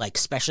 like,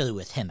 especially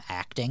with him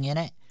acting in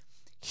it.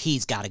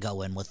 He's got to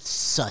go in with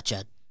such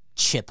a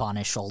chip on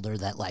his shoulder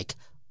that, like,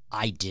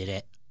 I did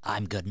it.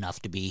 I'm good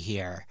enough to be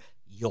here.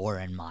 You're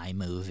in my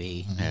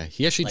movie. Yeah,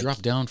 he actually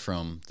dropped down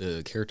from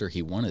the character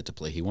he wanted to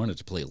play. He wanted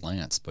to play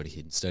Lance, but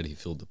instead he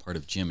filled the part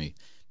of Jimmy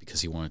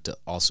because he wanted to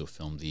also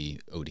film the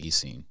OD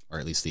scene, or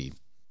at least the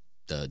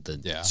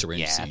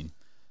syringe scene.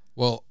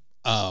 Well,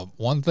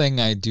 one thing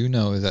I do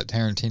know is that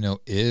Tarantino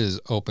is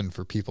open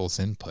for people's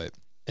input.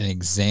 An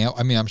example,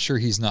 I mean, I'm sure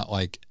he's not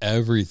like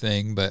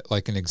everything, but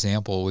like an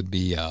example would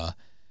be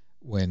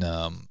when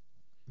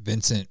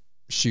Vincent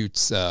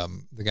shoots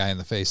the guy in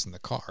the face in the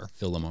car.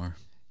 Phil Lamar.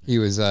 He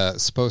was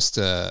supposed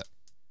to,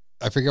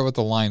 I forget what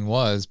the line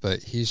was,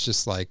 but he's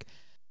just like,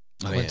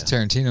 went to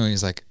Tarantino and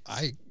he's like,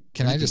 I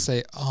just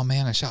say, oh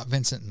man, I shot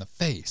Vincent in the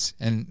face.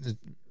 And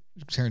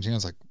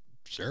Tarantino's like,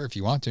 sure, if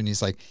you want to. And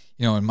he's like,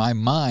 you know, in my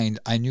mind,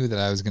 I knew that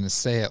I was going to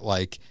say it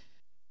like,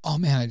 oh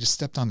man, I just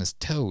stepped on his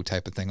toe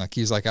type of thing. Like,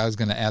 he's like, I was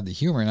going to add the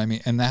humor. And I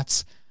mean, and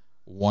that's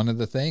one of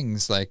the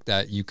things like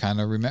that you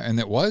kind of remember. And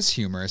it was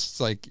humorous.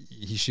 It's like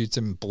he shoots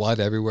him, blood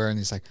everywhere. And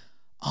he's like,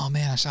 oh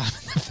man, I shot him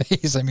in the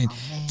face. I mean,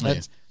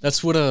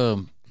 that's what,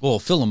 well,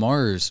 Phil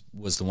Lamar's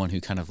was the one who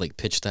kind of like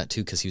pitched that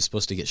too, because he was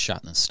supposed to get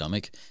shot in the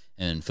stomach.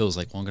 And Phil was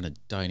like, well, I'm going to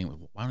die anyway.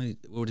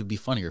 Would it be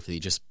funnier if he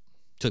just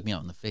took me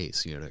out in the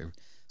face? You know,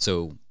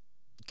 so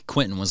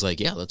Quentin was like,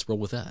 yeah, let's roll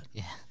with that.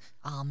 Yeah.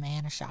 Oh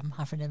man, I shot him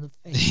in the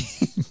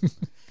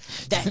face.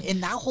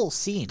 In that whole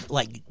scene,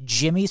 like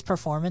Jimmy's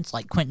performance,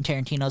 like Quentin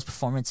Tarantino's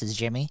performance as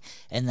Jimmy,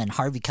 and then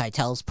Harvey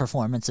Keitel's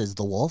performance as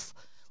the Wolf,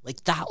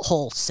 like that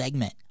whole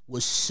segment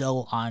was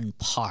so on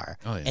par.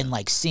 Oh, yeah. And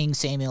like seeing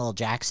Samuel L.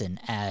 Jackson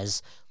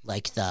as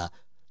like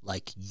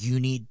you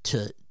need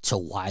to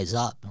wise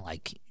up and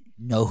like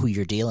know who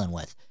you're dealing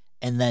with,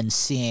 and then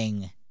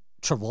seeing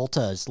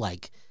Travolta's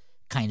like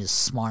kind of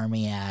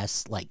smarmy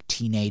ass like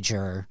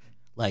teenager,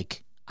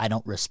 like I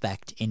don't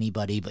respect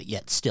anybody but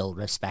yet still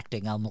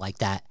respecting them, like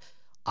that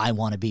I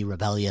want to be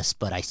rebellious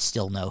but I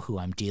still know who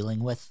I'm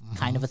dealing with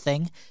kind of a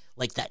thing.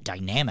 Like that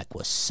dynamic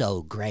was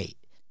so great.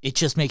 It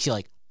just makes you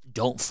like,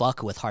 don't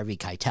fuck with Harvey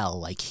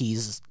Keitel. Like,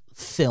 he's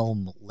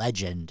film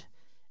legend,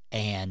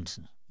 and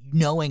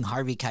knowing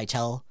Harvey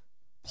Keitel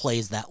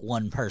plays that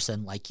one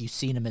person, like you've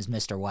seen him as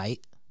Mr. White,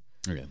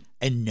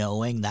 and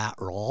knowing that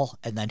role,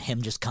 and then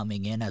him just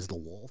coming in as the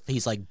Wolf,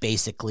 he's like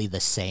basically the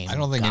same. I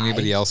don't think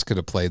anybody else could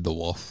have played the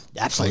Wolf.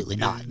 Absolutely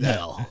not.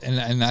 No.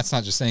 And that's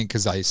not just saying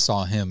because I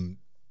saw him.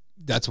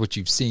 That's what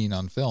you've seen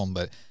on film,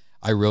 but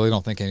I really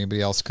don't think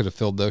anybody else could have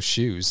filled those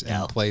shoes and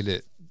No. played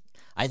it.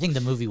 I think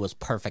the movie was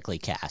perfectly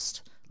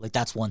cast. Like,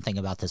 that's one thing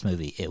about this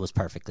movie. It was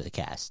perfectly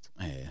cast.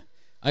 Yeah.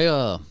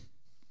 I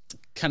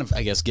kind of,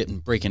 I guess,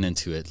 breaking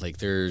into it. Like,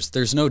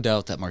 there's no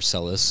doubt that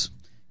Marcellus,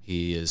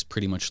 he is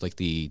pretty much like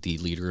the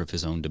leader of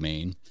his own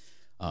domain,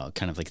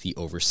 kind of like the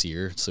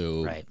overseer.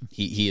 So Right.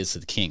 he is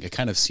the king. I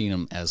kind of seen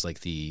him as like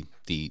the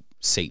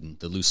Satan,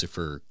 the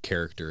Lucifer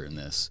character in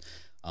this.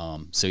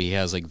 So he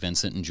has like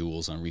Vincent and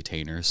Jules on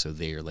retainer, so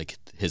they are like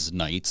his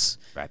knights.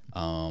 Right.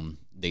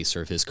 They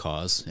serve his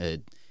cause,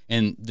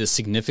 and the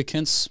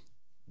significance.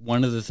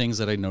 One of the things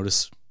that I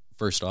noticed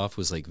first off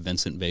was like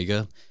Vincent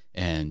Vega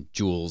and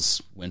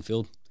Jules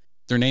Winfield.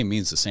 Their name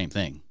means the same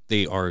thing.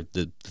 They are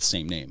the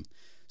same name.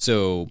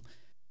 So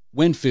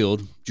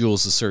Winfield,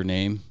 Jules' the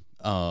surname,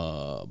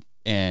 or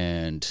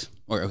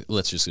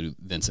let's just do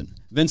Vincent.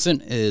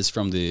 Vincent is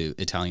from the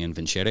Italian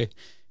vincere,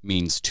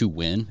 means to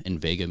win, and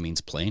Vega means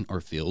plain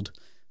or field.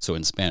 So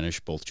in Spanish,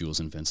 both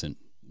Jules and Vincent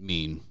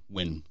mean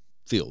win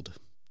field.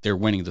 They're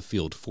winning the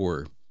field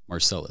for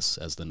Marcellus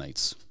as the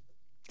knights.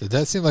 Did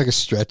that seem like a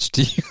stretch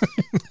to you?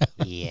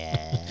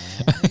 Yeah.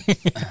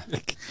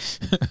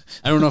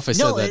 I don't know if I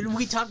said No, that. and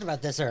we talked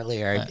about this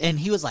earlier, and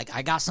he was like,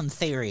 I got some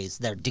theories.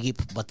 They're deep,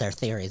 but they're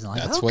theories. I'm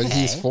like, That's okay. what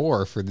he's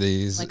for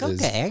these. Like,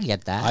 is- okay, I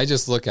get that. I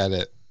just look at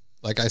it,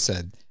 like I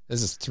said,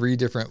 this is 3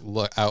 different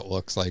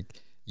outlooks. Like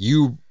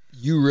you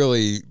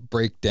really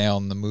break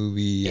down the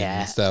movie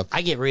and stuff.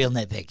 I get real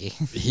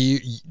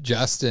nitpicky.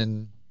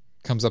 Justin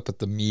comes up with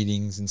the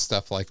meetings and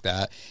stuff like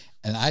that.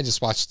 And I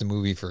just watched the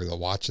movie for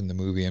watching the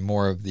movie and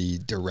more of the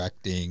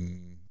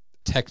directing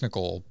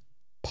technical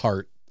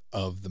part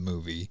of the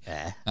movie,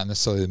 not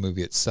necessarily the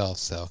movie itself.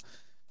 So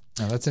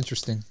no, that's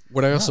interesting.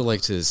 What I also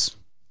liked is,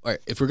 all right,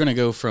 if we're going to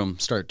go from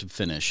start to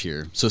finish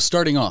here. So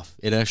starting off,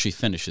 it actually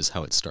finishes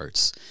how it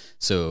starts.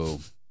 So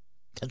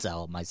That's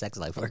how my sex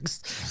life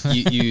works.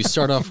 you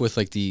start off with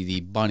like the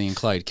Bonnie and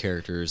Clyde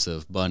characters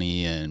of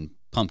Bunny and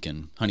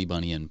Pumpkin, Honey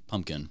Bunny and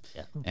Pumpkin.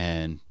 Yeah.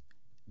 And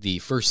the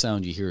first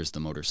sound you hear is the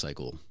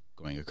motorcycle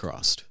going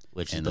across.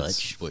 Which is and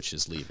Butch. Butch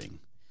is leaving.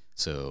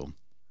 So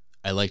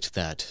I liked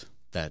that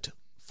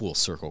full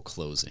circle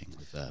closing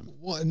with that.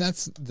 Well, and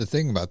that's the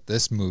thing about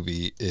this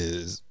movie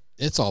is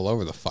it's all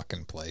over the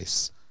fucking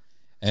place.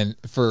 And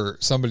for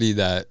somebody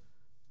that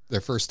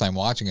their first time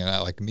watching it,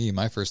 like me,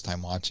 my first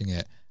time watching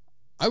it,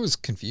 I was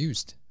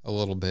confused a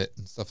little bit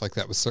and stuff like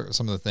that with some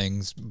of the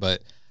things.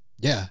 But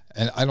yeah,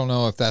 and I don't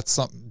know if that's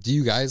something. Do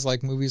you guys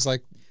like movies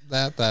like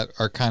that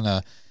are kind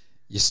of,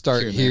 you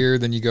start here,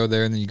 then you go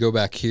there, and then you go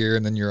back here,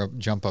 and then you're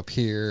jump up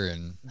here,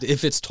 and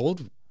if it's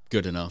told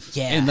good enough,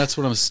 Yeah. and that's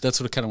what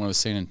kind of what I was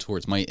saying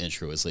towards my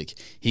intro is like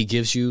he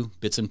gives you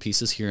bits and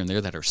pieces here and there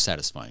that are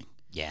satisfying.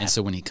 Yeah. And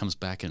so when he comes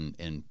back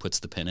and puts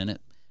the pin in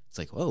it, it's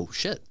like, oh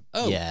shit,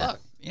 oh Yeah. fuck,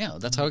 yeah,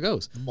 that's how it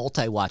goes.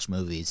 Multi-watch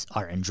movies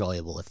are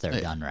enjoyable if they're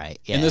done right.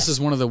 Yeah. And this is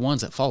one of the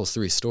ones that follows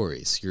 3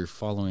 stories. You're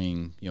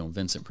following,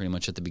 Vincent pretty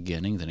much at the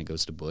beginning, then it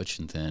goes to Butch,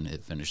 and then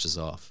it finishes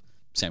off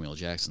Samuel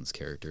Jackson's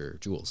character,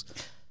 Jules.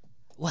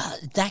 Well,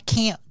 that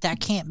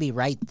can't be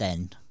right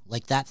then.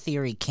 Like, that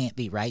theory can't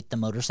be right, the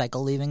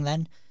motorcycle leaving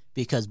then,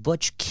 because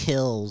Butch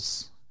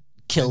kills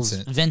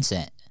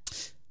Vincent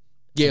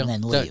Yeah, and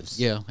then that- leaves.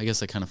 yeah, I guess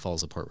that kind of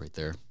falls apart right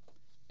there,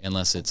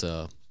 unless it's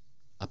a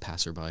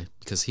passerby,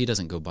 because he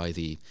doesn't go by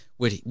the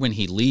when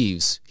he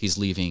leaves, he's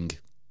leaving.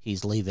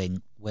 He's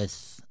leaving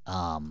with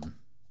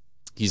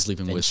He's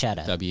leaving with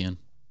Vincetta. Fabienne.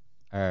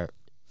 or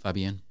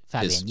Fabienne.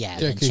 Fabian. Yeah,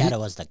 Yeah, 'cause Shadow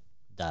was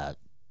the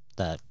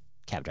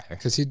cab driver.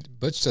 because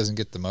Butch doesn't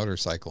get the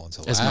motorcycle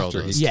until Esmeralda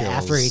after he does. kills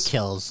After he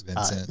kills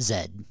Vincent.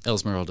 Zed.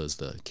 Esmeralda's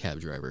the cab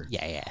driver.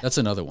 Yeah. That's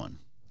another one.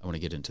 I want to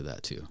get into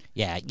that too.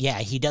 Yeah.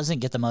 He doesn't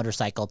get the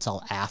motorcycle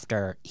till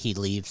after he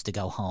leaves to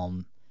go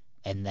home,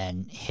 and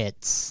then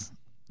hits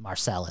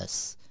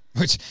Marcellus.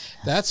 Which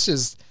that's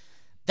just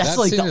That's that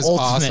like scene the is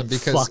ultimate awesome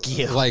because fuck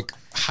you. like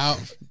how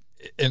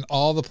in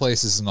all the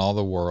places in all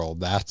the world,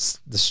 that's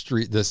the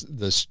street, this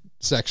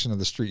section of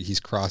the street he's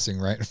crossing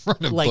right in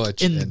front of Like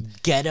Butch, in the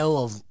and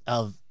ghetto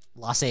of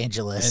Los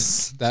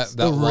Angeles, that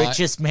the line,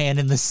 richest man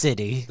in the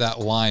city. that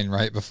line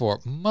right before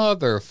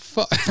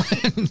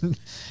motherfucker.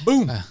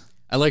 Boom.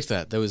 I liked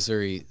that. That was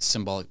very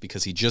symbolic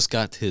because he just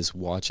got his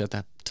watch at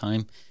that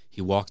time.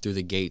 He walked through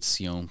the gates,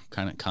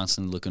 kind of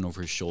constantly looking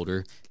over his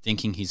shoulder,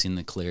 thinking he's in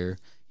the clear.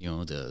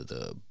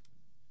 The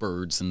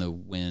birds in the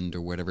wind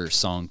or whatever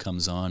song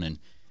comes on, and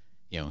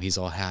he's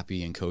all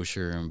happy and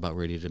kosher and about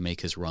ready to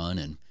make his run.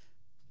 And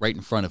right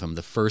in front of him,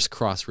 the first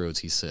crossroads,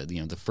 he said,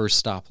 the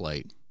first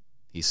stoplight,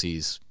 he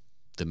sees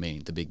the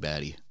big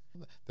baddie.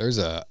 There's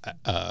a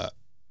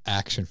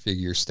action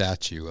figure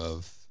statue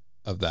of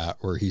that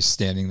where he's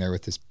standing there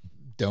with his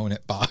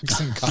donut box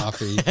and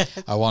coffee.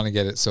 I want to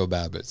get it so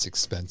bad, but it's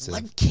expensive.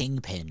 Like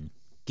Kingpin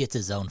gets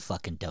his own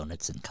fucking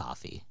donuts and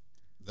coffee.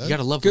 You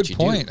gotta love Good what you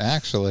point, do.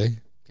 actually. You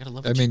gotta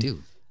love what I mean,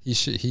 you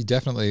do. he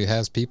definitely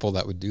has people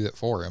that would do that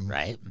for him,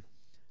 Right.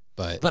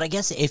 But But I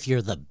guess if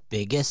you're the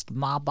biggest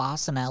mob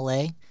boss in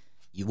LA,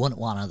 you wouldn't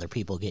want other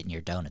people getting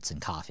your donuts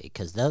and coffee,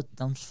 because those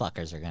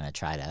fuckers are going to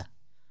try to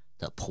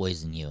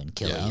poison you and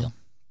kill you.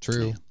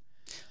 True.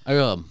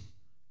 I'll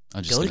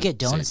just Go to gonna get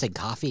donuts say and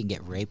coffee and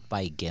get raped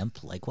by a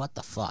gimp. Like, what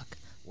the fuck?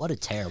 What a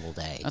terrible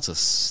day.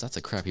 that's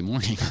a crappy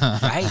morning.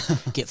 Right?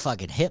 Get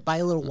fucking hit by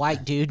a little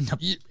white dude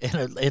in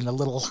a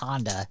little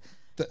Honda.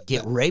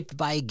 Get raped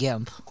by a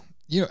gimp.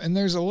 You know, and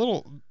there's a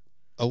little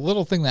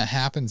thing that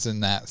happens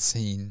in that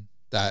scene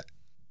that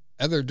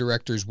other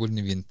directors wouldn't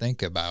even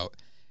think about.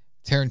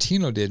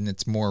 Tarantino did, and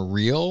it's more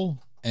real.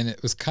 And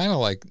it was kind of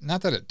like,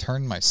 not that it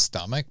turned my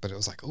stomach, but it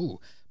was like, ooh.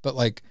 But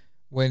like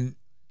when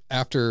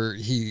after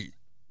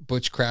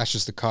Butch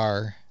crashes the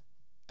car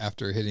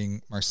after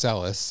hitting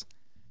Marcellus,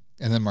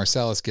 and then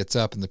Marcellus gets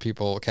up, and the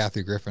people,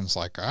 Kathy Griffin's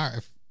like,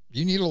 if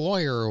you need a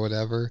lawyer or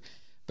whatever.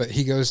 But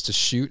he goes to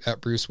shoot at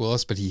Bruce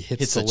Willis, but he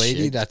hits the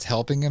lady that's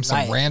helping him,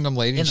 some random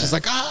lady, and she's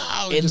like,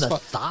 "Oh!" In the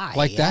thigh.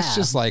 Like that's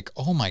just like,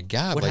 oh my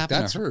god, What like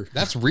happened to her?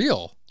 that's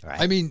real. Right.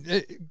 I mean,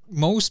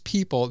 most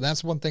people.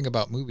 That's one thing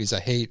about movies I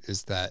hate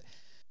is that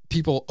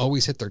people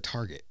always hit their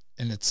target,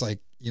 and it's like,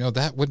 you know,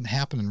 that wouldn't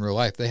happen in real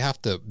life.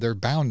 They're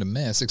bound to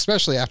miss,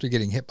 especially after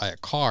getting hit by a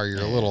car. You're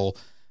a little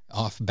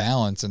off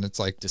balance, and it's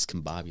like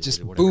Discombobulated.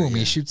 just whatever, boom, yeah.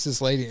 he shoots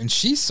this lady, and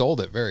she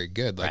sold it very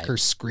good. Like Right. her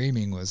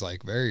screaming was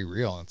like very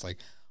real. And it's like,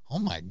 oh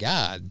my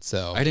god.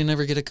 So I didn't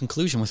ever get a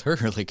conclusion with her.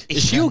 Like,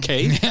 is she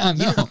okay? Yeah,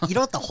 no. You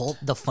know what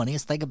the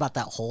funniest thing about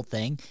that whole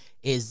thing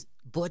is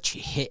Butch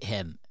hit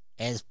him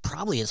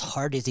probably as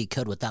hard as he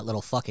could with that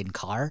little fucking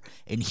car,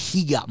 and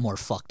he got more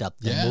fucked up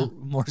than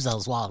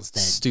Marcellus Wallace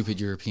did. Stupid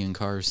European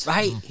cars.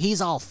 Right?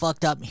 He's all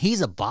fucked up.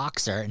 He's a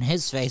boxer, and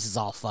his face is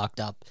all fucked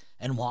up.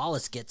 And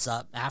Wallace gets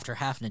up after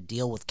having to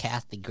deal with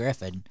Kathy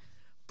Griffin,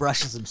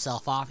 brushes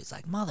himself off. He's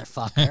like,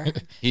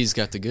 motherfucker. He's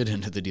got the good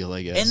end of the deal,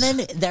 I guess. And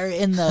then they're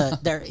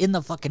in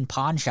the fucking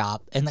pawn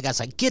shop, and the guy's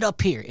like, get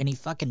up here, and he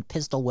fucking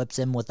pistol whips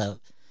him with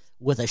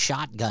a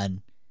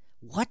shotgun.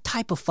 What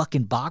type of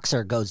fucking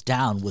boxer goes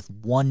down with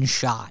one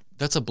shot?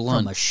 That's a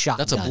blunt. From a shotgun.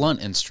 That's a blunt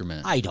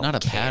instrument. I don't not a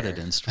care. padded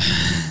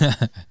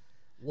instrument.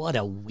 What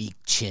a weak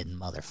chin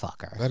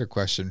motherfucker. Better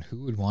question: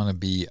 who would want to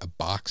be a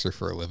boxer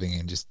for a living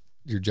and just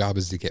your job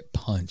is to get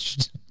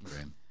punched?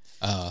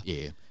 Right.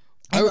 Yeah.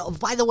 And,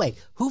 by the way,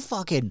 who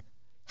fucking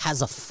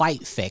has a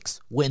fight fix,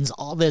 wins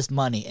all this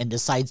money, and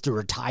decides to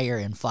retire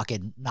in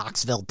fucking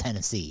Knoxville,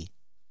 Tennessee?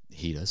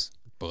 He does.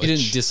 Butch. He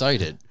didn't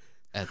decide it.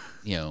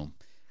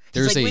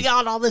 He's There's like, we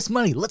got all this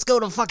money. Let's go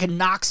to fucking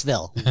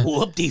Knoxville.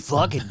 Whoop-de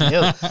fucking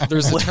do.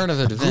 there's a turn of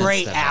events.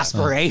 Great that happen.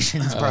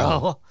 aspirations,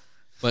 bro.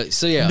 But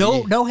so yeah.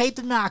 No hate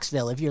to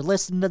Knoxville. If you're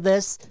listening to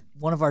this,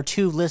 one of our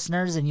 2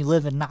 listeners, and you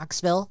live in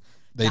Knoxville,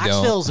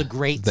 Knoxville's a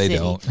great They city.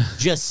 don't.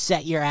 Just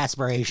set your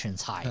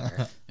aspirations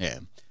higher. Yeah.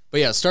 But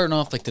yeah, starting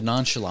off like the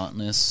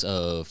nonchalantness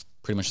of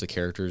pretty much the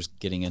characters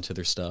getting into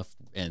their stuff,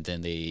 and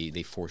then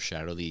they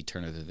foreshadow the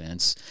turn of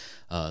events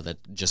that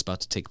just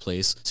about to take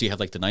place. So you have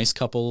like the nice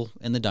couple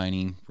in the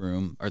dining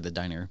room or the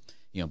diner,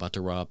 about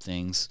to rob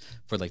things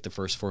for like the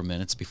first 4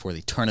 minutes before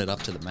they turn it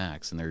up to the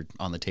max and they're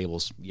on the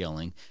tables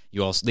yelling.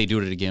 They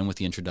do it again with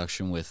the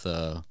introduction with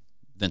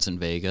Vincent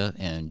Vega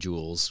and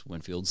Jules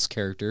Winfield's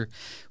character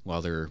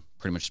while they're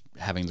pretty much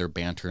having their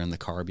banter in the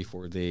car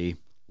before they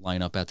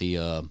line up at the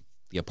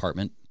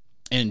apartment.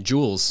 And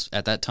Jules,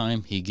 at that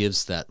time, he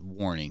gives that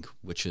warning,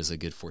 which is a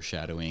good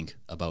foreshadowing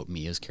about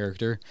Mia's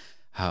character,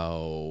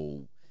 how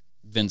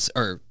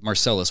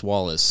Marcellus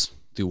Wallace,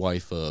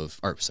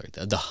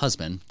 the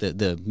husband,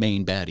 the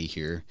main baddie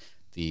here,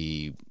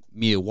 the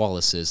Mia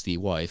Wallace is the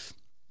wife.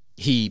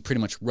 He pretty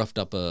much roughed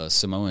up a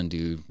Samoan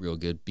dude real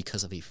good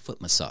because of a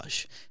foot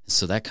massage.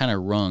 So that kind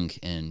of rung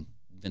in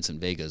Vincent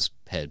Vega's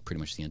head pretty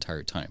much the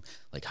entire time.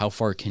 Like, how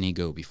far can he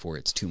go before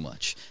it's too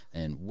much?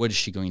 And what is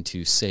she going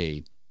to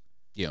say?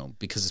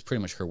 Because it's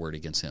pretty much her word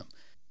against him.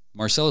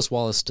 Marcellus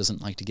Wallace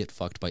doesn't like to get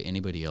fucked by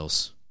anybody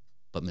else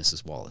but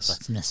Mrs. Wallace.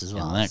 That's Mrs.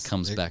 Wallace. And that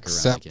comes back around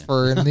Except again.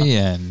 for in the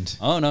end.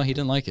 Oh, no, he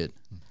didn't like it.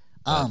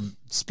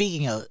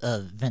 Speaking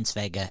of Vince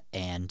Vega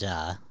and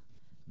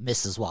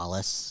Mrs.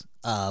 Wallace,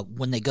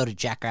 when they go to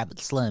Jackrabbit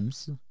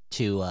Slim's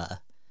to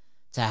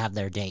have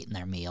their date and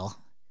their meal,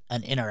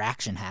 an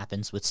interaction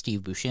happens with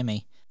Steve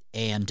Buscemi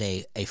and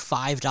a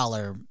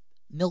 $5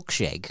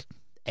 milkshake.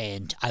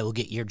 And I will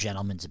get your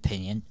gentleman's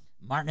opinion.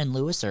 Martin and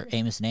Lewis or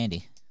Amos and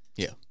Andy?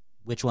 Yeah.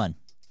 Which one?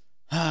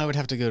 I would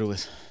have to go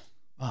with.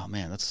 Oh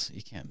man, that's a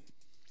You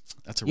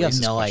racist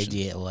have no question.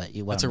 idea what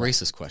you want. That's a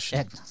racist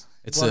question.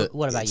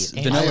 What about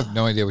you? Vanilla, I have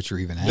no idea what you're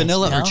even asking.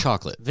 vanilla No? or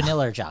chocolate?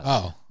 Vanilla or chocolate?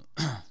 Oh,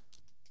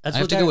 That's I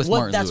have what to go they're- with what-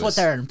 Martin That's Lewis.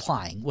 what they're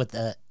implying with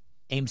the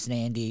Amos and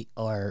Andy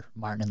or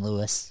Martin and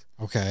Lewis.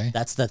 okay.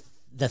 That's the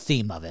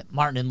theme of it.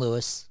 Martin and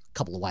Lewis, a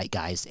couple of white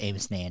guys.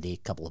 Amos and Andy, a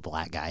couple of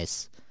black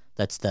guys.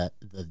 That's the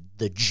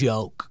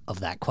joke of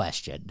that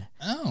question.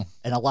 Oh,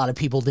 And a lot of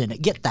people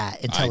didn't get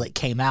that until it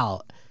came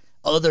out,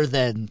 other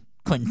than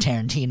Quentin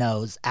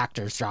Tarantino's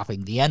actors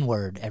dropping the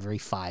N-word every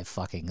 5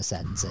 fucking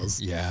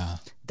sentences. yeah.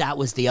 That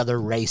was the other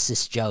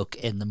racist joke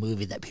in the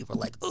movie that people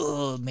were like,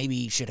 oh, maybe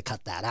you should have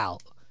cut that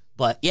out.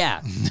 But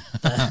yeah,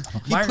 Martin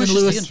and Pushes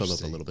Lewis, the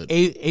envelope a little bit.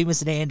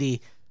 Amos and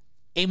Andy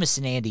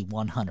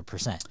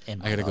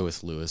 100%. I gotta go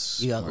with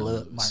Lewis. You got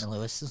Martin Martin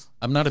Lewis.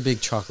 I'm not a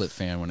big chocolate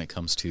fan when it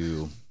comes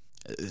to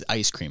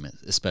ice cream,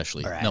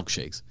 especially Right.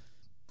 milkshakes.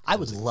 I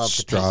would love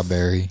to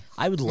Strawberry.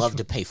 I would love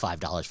to pay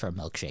 $5 for a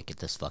milkshake at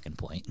this fucking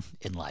point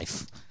in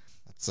life.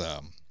 That's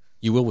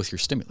You will with your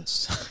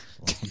stimulus.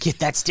 Get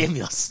that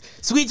stimulus,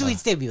 sweet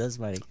stimulus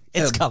money.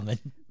 It's coming.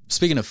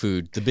 Speaking of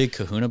food, the Big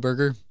Kahuna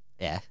Burger,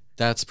 Yeah.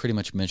 that's pretty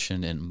much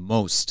mentioned in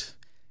most.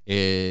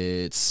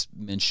 It's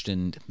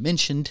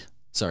mentioned.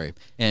 Sorry,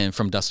 and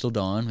From Dusk Till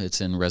Dawn,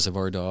 it's in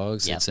Reservoir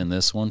Dogs. Yep. It's in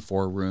this one,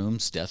 4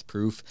 Rooms, Death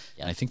Proof,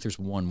 Yep. and I think there's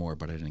one more,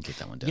 but I didn't get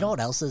that one down. You know what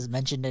else is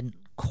mentioned in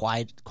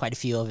quite a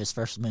few of his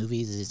first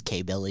movies is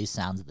K. Billy's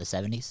Sounds of the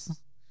 70s.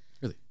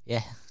 Really?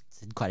 Yeah,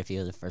 it's in quite a few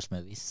of the first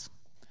movies.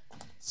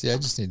 See, I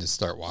just need to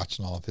start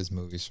watching all of his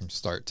movies from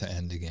start to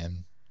end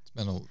again. It's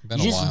been a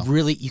You just while.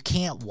 really you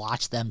can't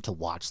watch them to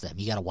watch them.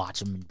 You got to watch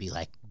them and be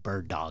like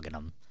bird dogging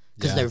them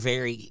because Yeah. they're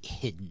very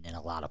hidden in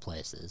a lot of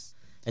places.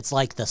 It's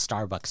like the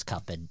Starbucks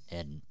cup in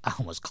I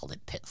almost called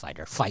it Pit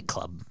Fighter Fight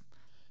Club.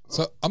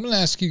 So I'm going to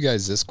ask you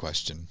guys this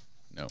question.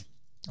 No,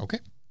 Okay.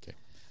 Okay.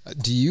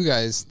 Do you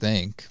guys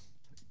think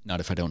not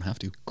if I don't have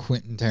to.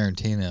 Quentin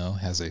Tarantino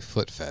has a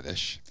foot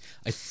fetish?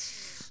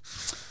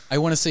 I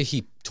want to say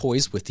he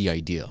toys with the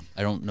idea.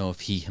 I don't know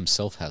if he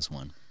himself has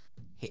one.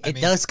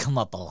 It does come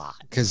up a lot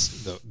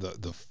Because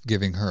the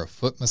giving her a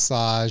foot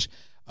massage,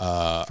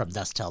 from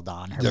Dusk Till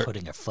Dawn. Her there-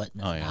 putting her foot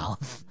in Oh, her yeah.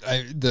 mouth.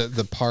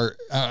 the part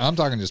I'm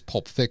talking just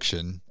Pulp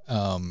Fiction.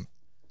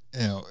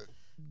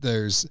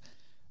 There's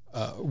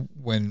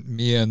when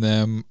Mia and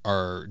them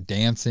are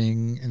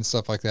dancing and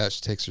stuff like that.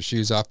 She takes her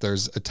shoes off.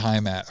 There's a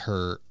time at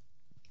her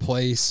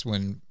place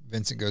when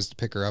Vincent goes to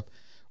pick her up,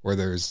 where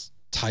there's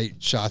tight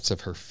shots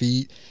of her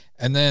feet,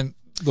 and then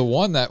the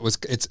one that was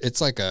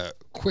it's like a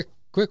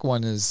quick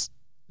one is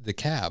the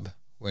cab.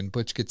 When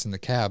Butch gets in the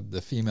cab,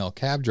 the female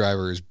cab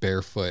driver is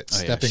barefoot, Oh,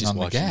 yeah, stepping she's on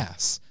the watching.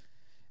 gas.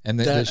 And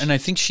And I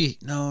think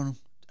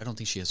I don't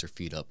think she has her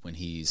feet up when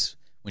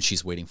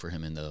she's waiting for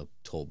him in the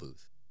toll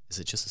booth. Is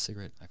it just a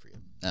cigarette? I forget.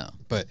 No.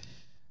 but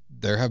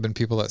there have been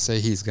people that say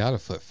he's got a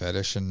foot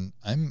fetish, and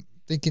I'm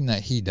thinking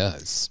that he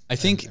does. I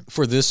think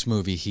for this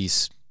movie,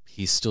 he's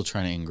still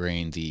trying to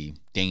ingrain the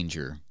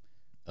danger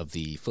of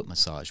the foot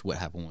massage. What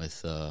happened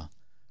with the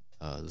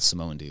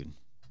Samoan dude?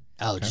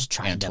 Oh, just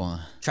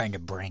Antoine. trying to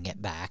bring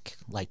it back,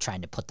 like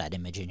trying to put that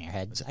image in your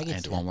head. Was it I get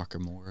Antoine that. Walker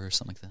Moore or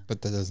something like that?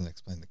 But that doesn't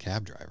explain the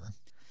cab driver.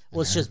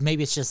 Well, it's just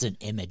maybe it's just an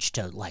image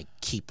to like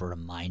keep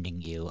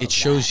reminding you. It of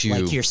shows that. you-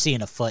 like you're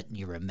seeing a foot and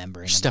you're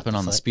remembering. You're stepping about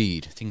on the foot.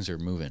 speed. Things are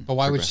moving. But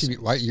why would she be?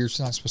 progressing. Why you're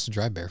not supposed to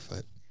drive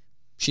barefoot?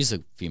 She's a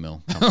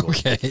female. comfortable.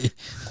 Okay.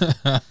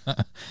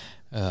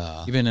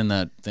 You've been in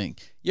that thing.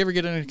 You ever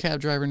get in a cab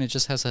driver and it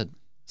just has that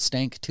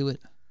stank to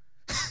it?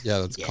 Yeah,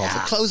 that's called.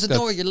 Close the That's-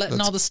 door. You're letting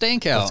that's- all the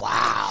stank out.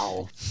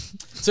 Wow.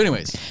 So,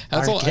 anyways,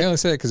 That's all. I only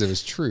said it because it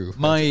was true.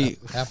 my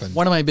That happened.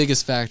 one of my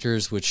biggest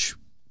factors, which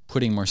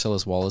putting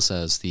Marcellus Wallace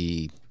as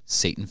the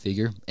Satan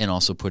figure and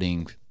also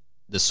putting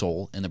the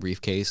soul in the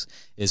briefcase,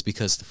 is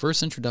because the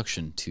first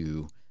introduction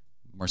to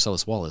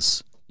Marcellus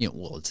Wallace,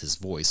 it's his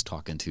voice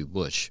talking to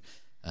Butch,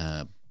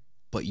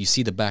 but you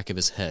see the back of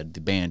his head,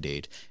 the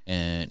Band-Aid,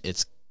 and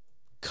it's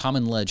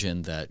common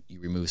legend that you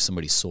remove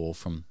somebody's soul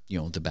from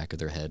the back of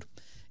their head,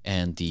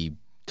 and the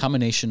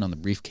combination on the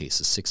briefcase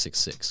is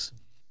 666.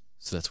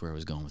 So that's where I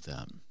was going with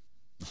that.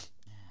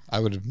 I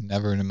would have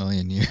never in a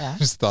million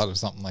years thought of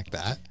something like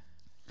that.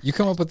 You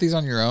come up with these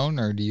on your own,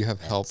 or do you have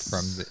help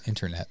from the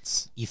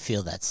internets? You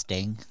feel that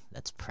sting?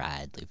 That's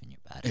pride leaving your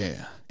body.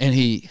 Yeah,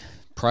 and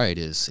pride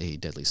is a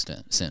deadly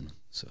sin.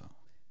 So,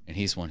 and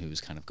he's one who's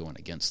kind of going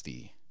against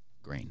the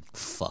grain.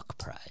 Fuck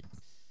pride.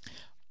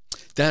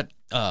 That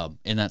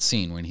in that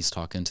scene when he's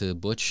talking to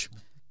Butch,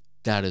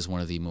 that is one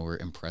of the more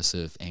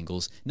impressive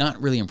angles.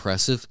 Not really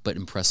impressive, but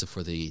impressive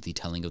for the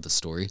telling of the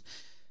story.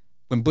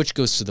 When Butch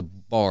goes to the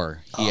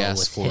bar, he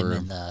asks with for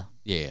him and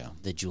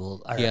the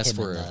jewel. Or he asks him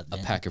for and a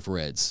the- pack of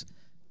Reds.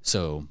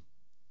 So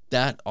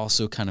that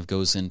also kind of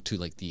goes into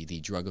like the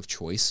drug of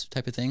choice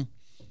type of thing.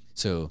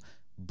 So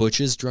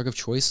Butch's drug of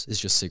choice is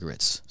just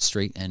cigarettes,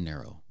 straight and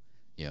narrow.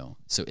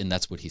 So and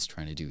that's what he's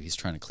trying to do. He's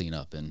trying to clean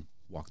up and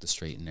walk the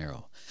straight and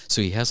narrow.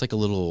 So he has like a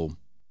little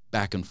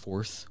back and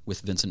forth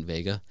with Vincent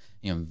Vega.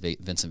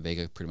 Vincent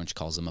Vega pretty much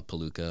calls him a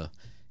palooka,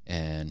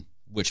 and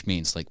which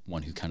means like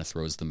one who kind of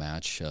throws the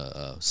match,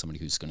 somebody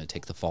who's going to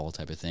take the fall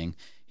type of thing.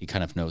 He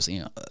kind of knows,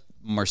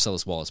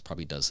 Marcellus Wallace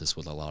probably does this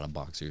with a lot of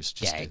boxers.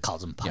 he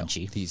calls him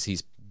punchy.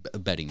 He's a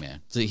betting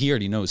man. So he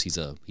already knows he's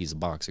a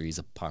boxer. He's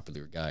a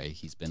popular guy.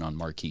 He's been on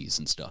marquees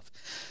and stuff.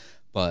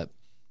 But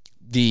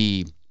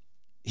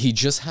he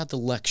just had the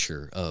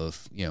lecture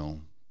of,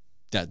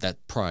 that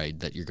pride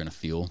that you're going to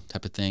feel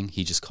type of thing.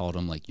 He just called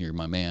him like, you're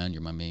my man,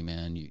 you're my main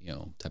man,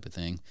 type of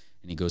thing.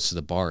 And he goes to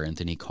the bar, and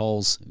then he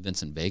calls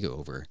Vincent Vega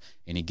over,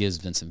 and he gives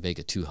Vincent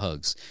Vega 2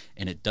 hugs.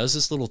 And it does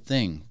this little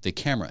thing, the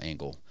camera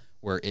angle,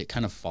 where it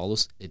kind of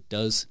follows. It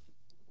does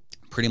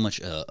pretty much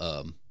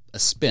a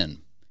spin,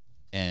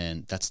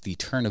 and that's the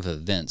turn of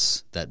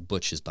events that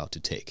Butch is about to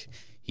take.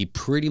 He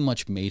pretty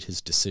much made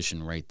his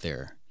decision right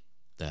there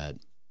that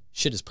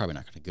shit is probably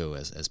not going to go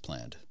as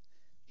planned.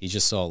 He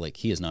just saw like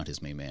he is not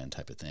his main man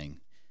type of thing.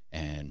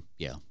 And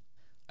yeah,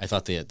 I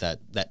thought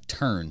that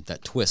turn,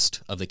 that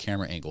twist of the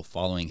camera angle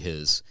following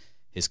his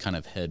kind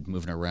of head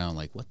moving around,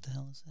 like, what the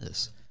hell is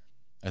this?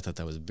 I thought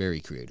that was very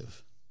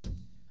creative.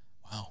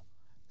 Wow.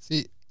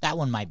 See, That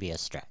one might be a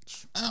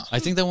stretch. I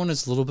think that one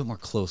is a little bit more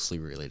closely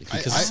related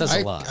because it says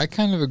a lot. I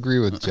kind of agree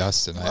with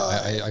Justin.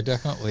 I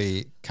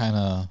definitely kind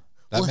of,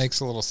 that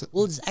makes a little sense.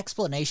 Well, his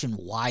explanation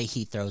why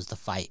he throws the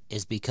fight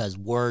is because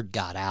word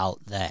got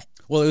out that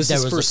It was there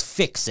his was first a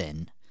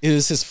fix-in. It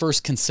was his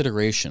first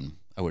consideration,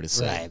 I would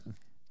say. Right.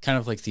 Kind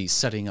of like the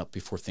setting up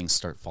before things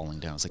start falling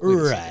down. It's like, wait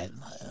a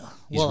second.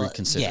 He's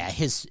reconsidering. Yeah,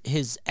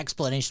 his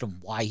explanation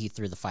of why he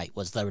threw the fight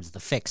was there was the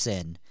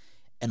fix-in,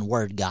 and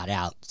word got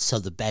out, so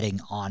the betting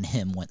on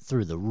him went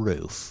through the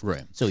roof.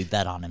 Right. So he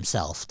bet on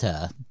himself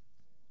to...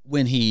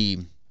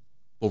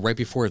 Right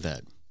before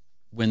that,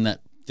 when that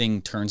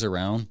thing turns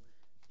around,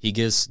 he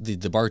gives, the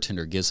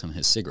bartender gives him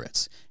his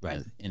cigarettes.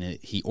 Right. And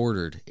he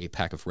ordered a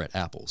pack of red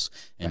apples.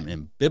 And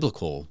in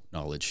biblical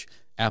knowledge,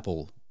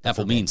 apple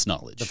means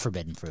knowledge. The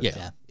forbidden fruit,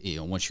 yeah. You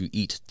know, once you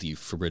eat the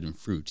forbidden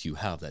fruit, you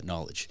have that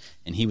knowledge.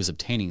 And he was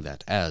obtaining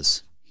that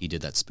as he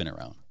did that spin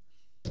around.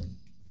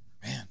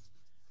 Man,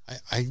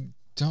 I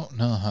don't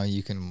know how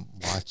you can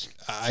watch.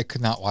 I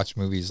could not watch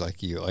movies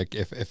like you. Like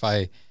if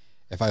I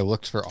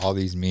looked for all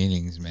these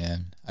meanings,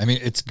 man. I mean,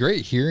 it's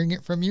great hearing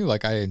it from you.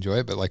 Like I enjoy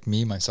it, but like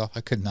me myself,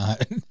 I could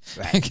not.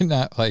 Right. I could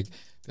not like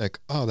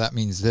oh, that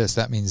means this,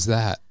 that means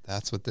that.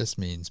 That's what this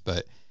means.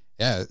 But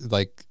yeah,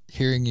 like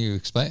hearing you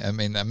explain, I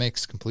mean, that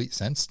makes complete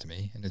sense to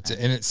me, and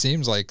it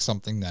seems like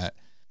something that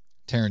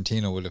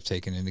Tarantino would have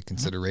taken into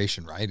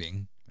consideration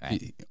writing.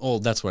 Right. Oh,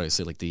 that's what I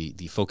say. Like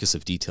the focus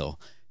of detail,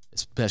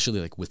 especially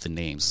like with the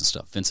names and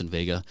stuff. Vincent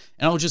Vega,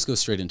 and I'll just go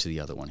straight into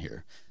the other one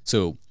here.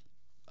 So,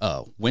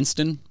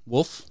 Winston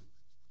Wolf.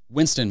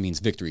 Winston means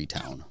Victory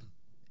Town,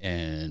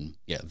 and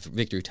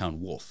Victory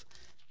Town Wolf.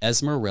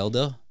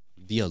 Esmeralda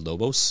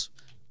Villalobos.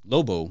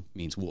 Lobo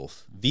means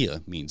wolf.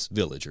 Villa means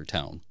village or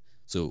town.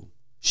 So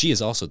she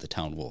is also the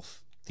town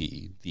wolf,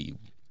 the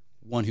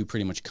one who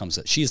pretty much comes.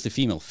 She is the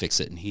female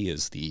fix-it, and he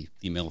is the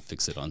male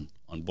fix-it on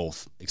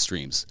both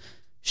extremes.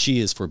 She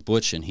is for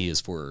Butch, and he is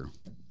for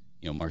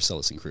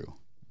Marcellus and crew.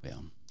 Yeah.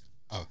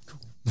 Oh, cool.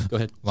 Go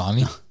ahead,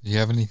 Lonnie. Do you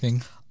have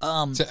anything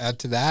to add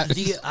to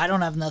that? I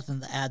don't have nothing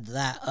to add to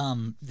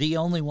that. The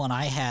only one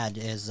I had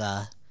is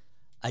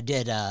I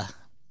did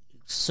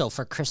so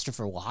for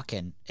Christopher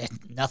Walken,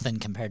 nothing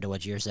compared to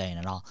what you're saying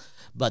at all.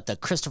 But the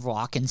Christopher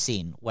Walken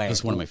scene where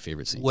that's one of my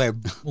favorite scenes.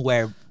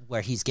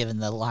 Where he's given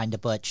the line to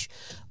Butch,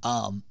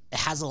 it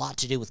has a lot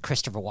to do with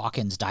Christopher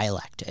Walken's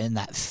dialect and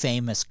that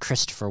famous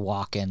Christopher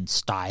Walken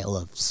style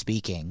of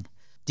speaking.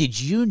 Did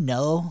you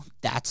know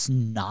that's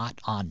not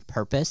on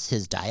purpose,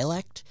 his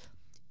dialect?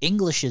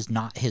 English is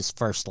not his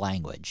first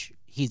language.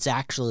 He's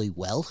actually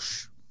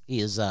Welsh.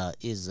 He is a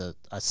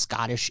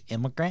Scottish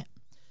immigrant.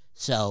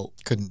 So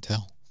couldn't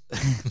tell.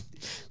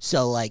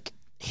 So like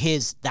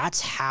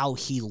that's how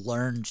he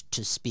learned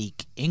to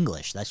speak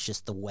English. That's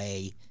just the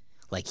way,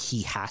 like,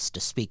 he has to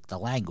speak the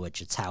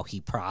language. It's how he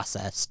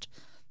processed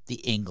the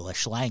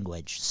English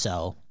language.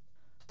 So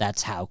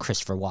that's how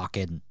Christopher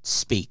Walken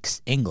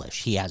speaks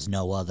English. He has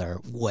no other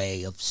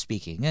way of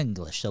speaking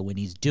English. So when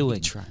he's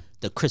doing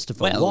the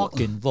Christopher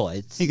Walken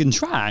voice, he can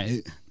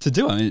try to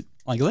do it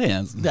like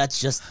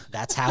this.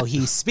 That's how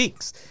he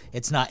speaks.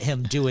 It's not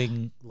him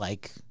doing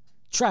like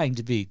trying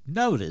to be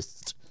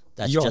noticed.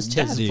 That's just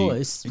his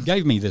voice. He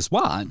gave me this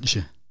watch,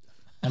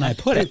 and I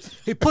put it.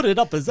 He put it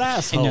up his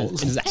asshole. In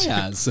his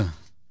ass.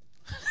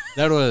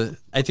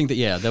 I think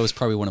that was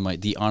probably one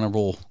of the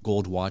honorable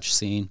gold watch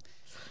scene.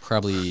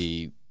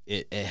 Probably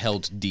it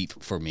held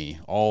deep for me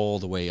all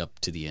the way up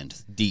to the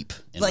end, deep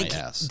in my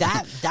ass.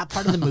 That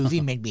part of the movie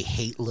made me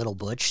hate Little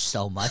Butch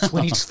so much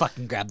when he just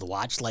fucking grabbed the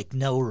watch, like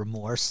no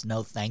remorse,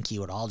 no thank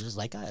you at all, just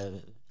like.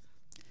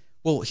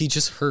 Well, he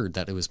just heard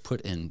that it was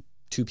put in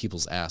 2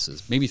 people's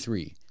asses, maybe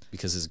 3.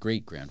 Because his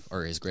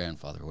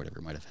grandfather or whatever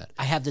might have had.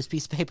 I have this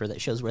piece of paper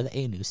that shows where the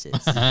anus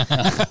is.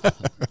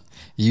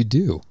 You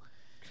do.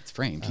 It's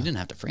framed. You didn't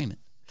have to frame it.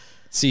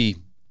 See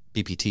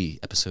BPT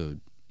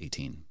episode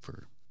 18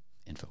 for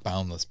info.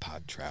 Boundless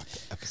Pod Trap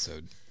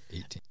episode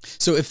 18.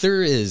 So if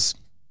there is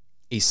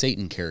a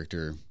Satan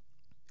character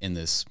in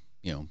this,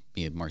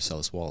 me and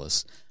Marcellus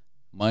Wallace,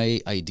 my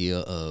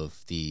idea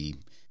of the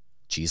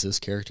Jesus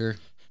character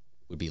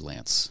would be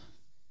Lance.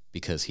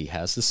 Because he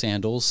has the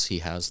sandals, he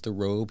has the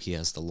robe, he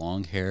has the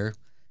long hair,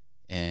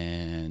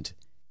 and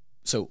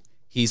so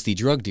he's the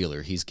drug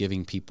dealer. He's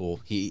giving people.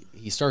 He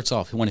starts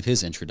off, one of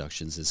his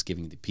introductions is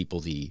giving the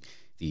people the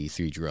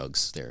 3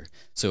 drugs there.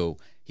 So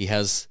he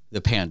has the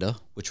Panda,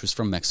 which was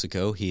from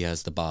Mexico. He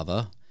has the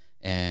Bava,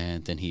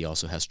 and then he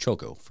also has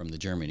Choco from the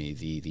Germany,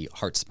 the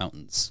Harz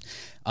Mountains.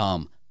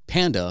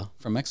 Panda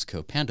from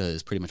Mexico. Panda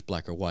is pretty much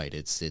black or white.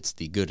 It's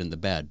the good and the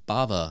bad.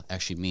 Bava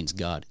actually means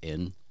God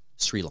in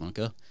Sri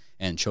Lanka.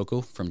 And Choco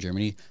from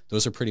Germany,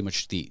 those are pretty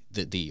much the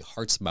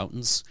Harz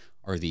Mountains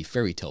are the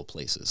fairy tale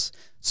places.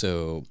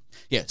 So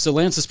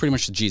Lance is pretty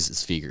much the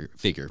Jesus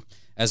figure.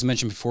 As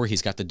mentioned before,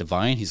 he's got the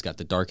divine, he's got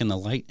the dark and the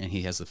light, and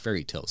he has the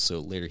fairy tales. So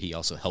later he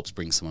also helps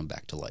bring someone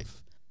back to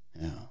life.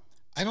 Yeah.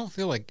 I don't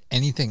feel like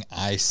anything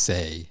I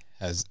say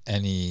has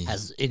any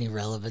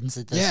relevance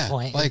at this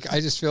point. Like,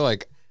 I just feel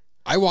like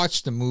I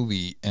watched the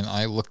movie and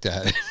I looked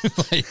at it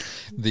like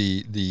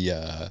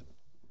the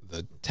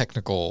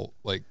technical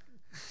like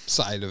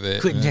side of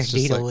it. Quentin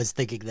Tarantino like, was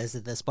thinking this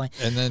at this point.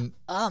 And then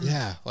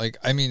like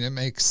I mean, it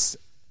makes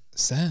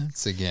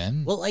sense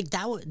again. Well, like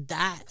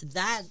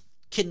that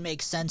can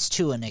make sense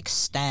to an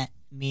extent,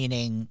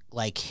 meaning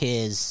like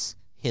his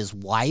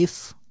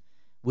wife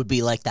would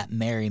be like that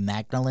Mary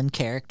Magdalene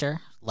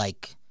character,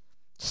 like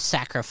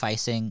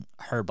sacrificing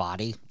her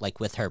body, like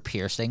with her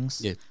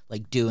piercings,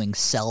 like doing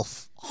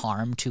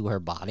self-harm to her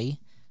body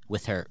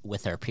with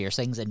her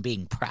piercings and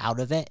being proud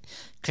of it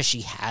because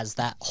she has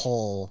that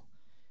whole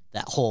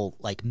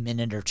like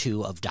minute or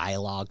two of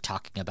dialogue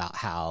talking about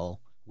how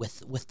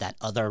with that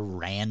other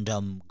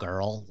random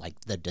girl, like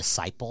the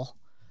disciple,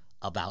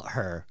 about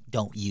her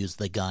don't use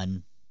the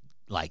gun,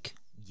 like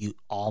you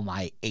all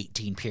my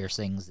 18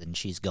 piercings, and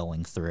she's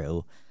going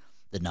through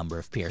the number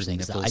of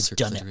piercings. I've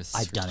done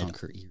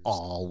it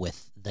all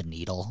with the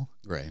needle.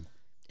 Right.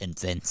 And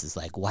Vince is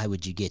like, why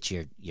would you get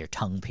your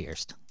tongue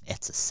pierced?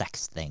 It's a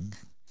sex thing.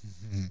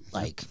 Mm-hmm.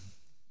 Like,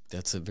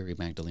 that's a very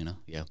Magdalena.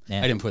 Yeah.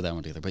 I didn't put that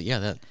one together, but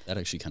yeah, that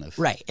actually kind of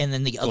right. And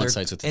then the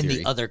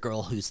the other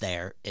girl who's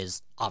there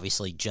is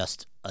obviously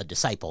just a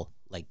disciple.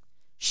 Like,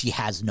 she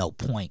has no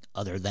point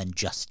other than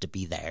just to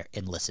be there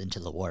and listen to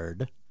the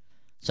word.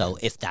 So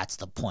if that's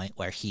the point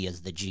where he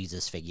is the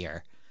Jesus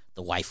figure,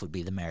 the wife would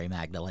be the Mary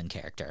Magdalene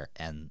character,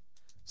 and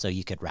so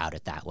you could route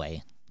it that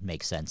way.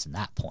 Makes sense in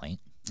that point.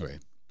 Right.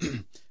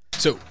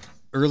 So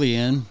early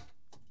in,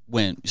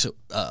 when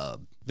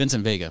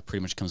Vincent Vega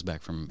pretty much comes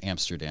back from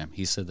Amsterdam,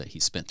 he said that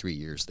he spent 3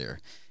 years there,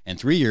 and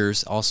 3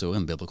 years also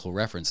in biblical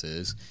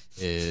references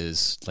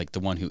is like the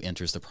one who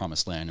enters the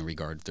promised land in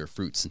regard to their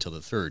fruits until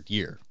the third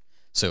year.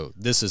 So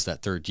this is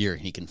that third year,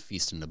 and he can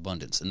feast in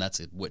abundance, and that's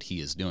what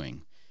he is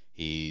doing.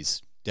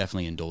 He's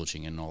definitely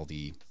indulging in all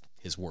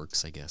his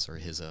works, I guess, or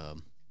his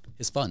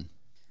fun.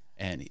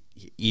 And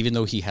even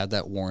though he had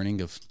that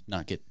warning of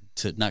not get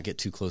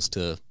too close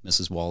to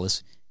Mrs.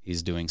 Wallace,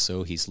 he's doing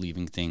so. He's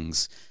leaving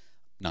things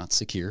not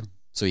secure.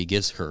 So he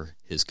gives her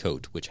his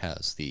coat, which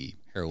has the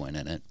heroin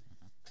in it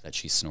that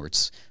she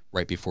snorts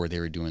right before they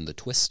were doing the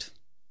twist.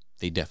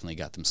 They definitely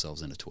got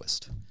themselves in a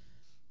twist.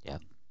 Yeah,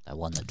 that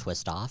won the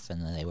twist off,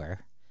 and then they were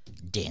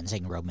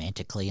dancing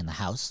romantically in the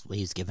house.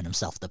 He's giving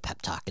himself the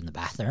pep talk in the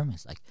bathroom.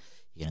 He's like,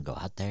 you're going to go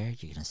out there,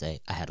 you're going to say,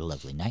 I had a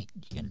lovely night.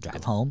 You're going to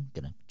drive home,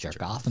 going to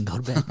jerk off and go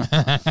to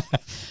bed.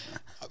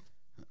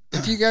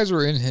 If you guys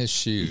were in his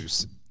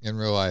shoes in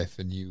real life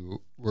and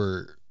you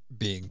were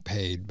being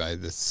paid by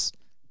this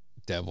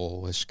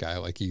devilish guy,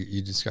 like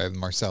you described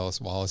Marcellus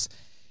Wallace,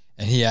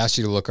 and he asked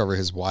you to look over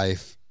his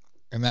wife,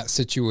 and that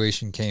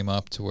situation came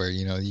up to where,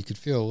 you know, you could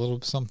feel a little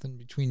something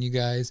between you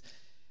guys,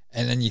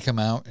 and then you come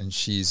out and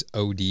she's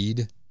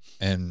OD'd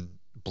and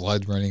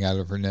blood running out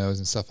of her nose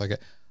and stuff like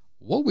that,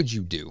 what would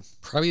you do?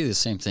 Probably the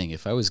same thing.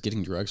 If I was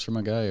getting drugs from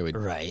a guy, I would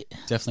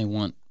definitely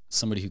want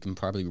somebody who can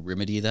probably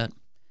remedy that.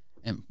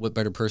 And what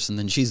better person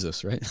than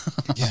Jesus, right?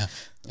 Yeah.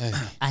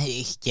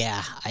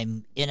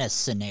 I'm in a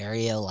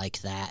scenario like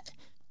that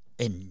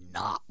and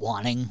not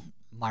wanting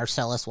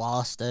Marcellus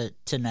Wallace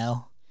to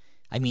know.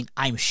 I mean,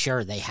 I'm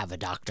sure they have a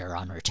doctor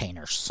on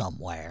retainer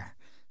somewhere.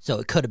 So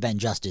it could have been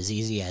just as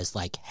easy as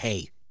like,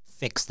 hey,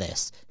 fix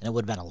this. And it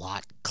would have been a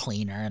lot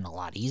cleaner and a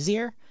lot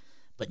easier.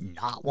 But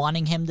not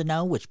wanting him to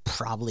know, which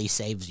probably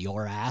saves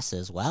your ass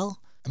as well.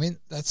 I mean,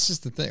 that's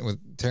just the thing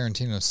with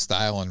Tarantino's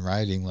style and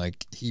writing.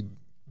 Like, he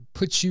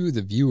puts you,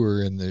 the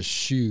viewer, in the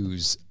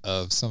shoes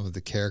of some of the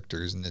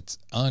characters, and it's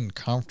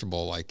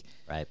uncomfortable. Like,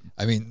 right.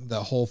 I mean,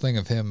 the whole thing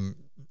of him,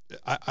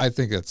 I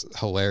think it's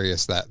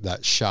hilarious,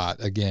 that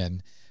shot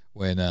again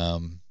when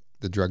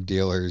the drug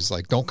dealer's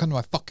like, don't come to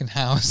my fucking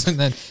house. And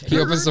then he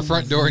opens the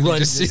front door and you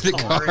just see the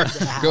car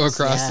go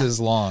across his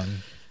lawn.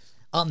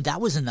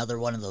 That was another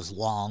one of those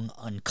long,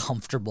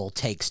 uncomfortable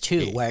takes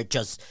too, where it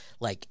just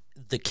like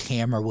the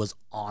camera was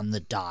on the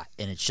dot,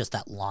 and it's just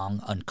that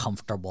long,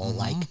 uncomfortable,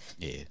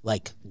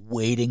 like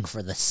waiting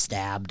for the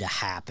stab to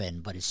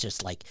happen. But it's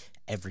just like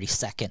every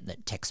second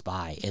that ticks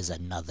by is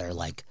another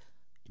like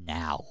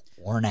now,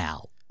 or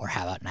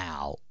how about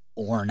now,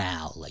 or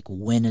now. Like,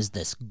 when is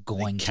this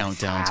going to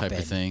countdown happen? type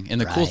of thing. And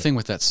the cool thing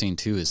with that scene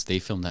too is they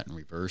filmed that in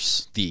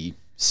reverse, the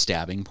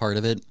stabbing part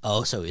of it.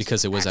 Oh, so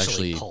because it was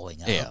actually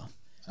pulling up. Yeah.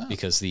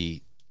 Because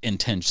the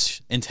intense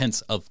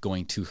of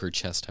going to her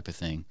chest type of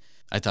thing,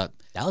 I thought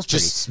that was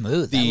pretty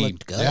smooth. That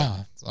looked good.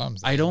 Yeah,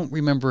 I don't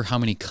remember how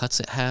many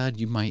cuts it had.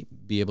 You might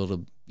be able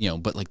to,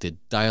 but like the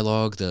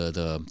dialogue,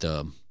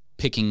 the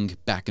picking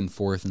back and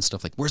forth and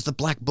stuff like, where's the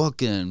black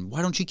book and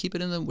why don't you keep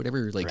it in the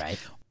whatever? Like, right.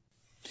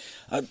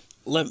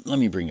 Let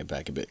me bring it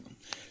back a bit.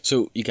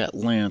 So you got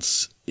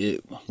Lance.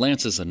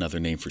 Lance is another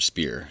name for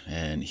Spear,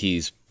 and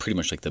he's pretty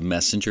much like the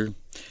messenger,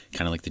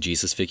 kind of like the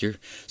Jesus figure.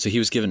 So he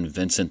was given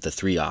Vincent the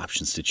 3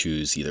 options to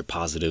choose, either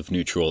positive,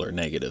 neutral, or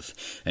negative.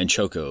 And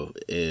Choco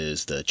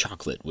is the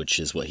chocolate, which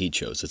is what he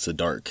chose. It's the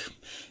dark.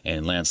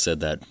 And Lance said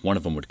that one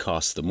of them would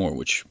cost the more,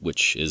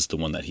 which is the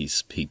one that he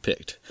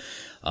picked.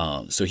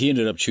 So he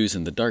ended up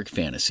choosing the dark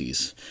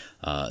fantasies.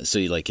 So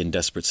like in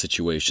desperate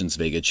situations,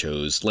 Vega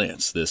chose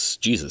Lance, this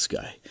Jesus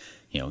guy,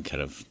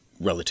 kind of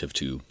relative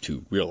to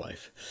real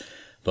life.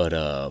 But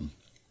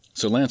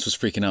so Lance was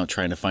freaking out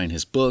trying to find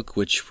his book,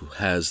 which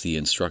has the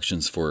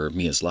instructions for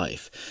Mia's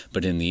life.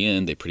 But in the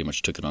end, they pretty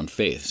much took it on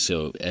faith.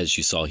 So as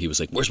you saw, he was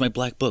like, "Where's my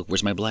black book?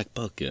 Where's my black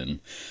book?" And,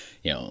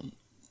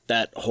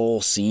 that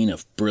whole scene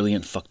of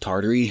brilliant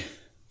fucktardery,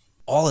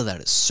 all of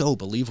that is so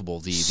believable.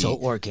 So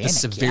organic, the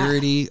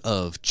severity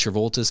of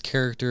Travolta's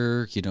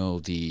character,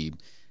 the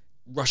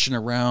rushing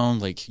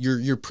around, like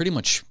you're pretty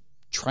much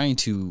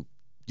you're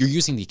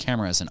using the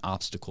camera as an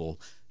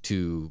obstacle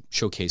to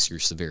showcase your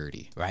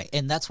severity. Right.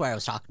 And that's where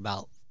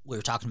we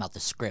were talking about the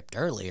script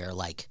earlier.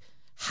 Like,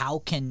 how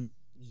can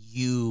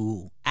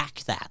you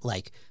act that?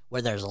 Like,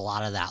 where there's a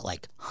lot of that,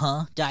 like,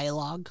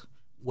 dialogue,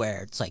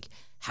 where it's like,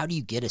 how do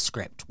you get a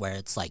script where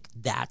it's like,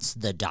 that's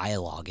the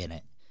dialogue in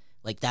it?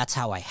 Like, that's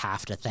how I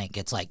have to think.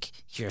 It's like,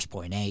 here's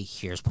point A,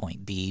 here's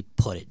point B,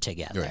 put it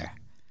together. Right.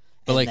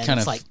 But like, kind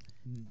of like,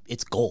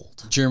 it's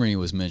gold. Germany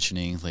was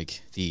mentioning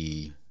like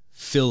the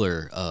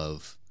filler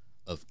of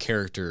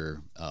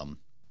character,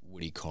 what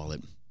do you call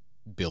it?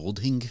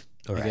 Building,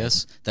 I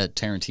guess, that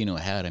Tarantino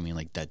had. I mean,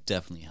 like, that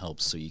definitely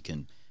helps so you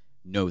can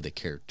know the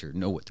character,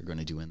 know what they're going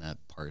to do in that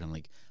part. And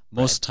like,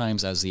 most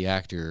times as the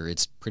actor,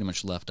 it's pretty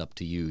much left up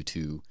to you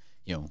to,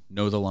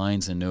 know the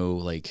lines and know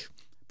like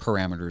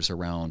parameters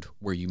around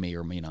where you may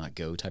or may not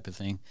go, type of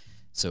thing.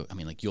 So, I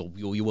mean, like, you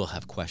will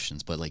have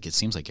questions, but like, it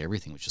seems like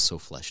everything was just so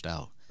fleshed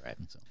out. Right.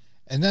 So.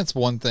 And that's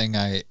one thing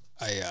I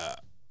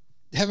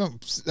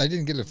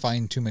didn't get to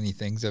find too many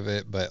things of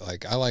it, but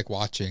like, I like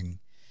watching.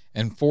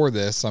 And for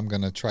this, I'm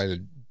going to try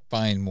to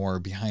find more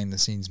behind the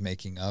scenes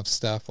making of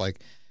stuff.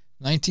 Like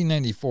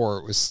 1994,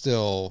 it was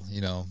still,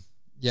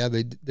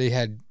 they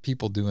had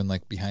people doing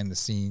like behind the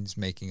scenes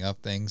making of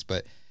things,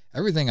 but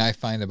everything I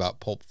find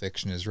about Pulp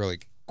Fiction is really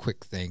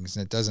quick things,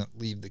 and it doesn't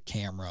leave the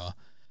camera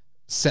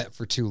set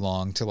for too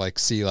long to like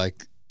see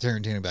like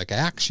Tarantino back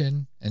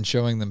action and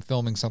showing them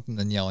filming something,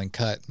 then yelling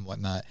cut and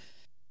whatnot.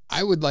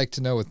 I would like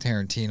to know with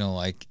Tarantino,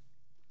 like,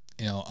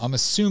 I'm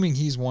assuming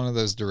he's one of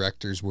those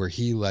directors where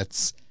he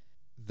lets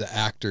the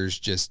actors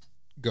just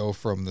go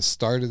from the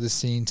start of the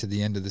scene to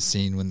the end of the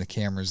scene when the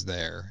camera's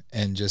there,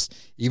 and just,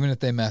 even if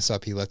they mess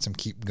up, he lets them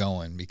keep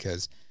going,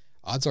 because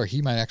odds are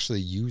he might actually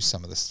use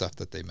some of the stuff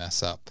that they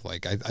mess up.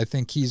 Like, I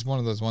think he's one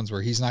of those ones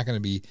where he's not going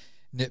to be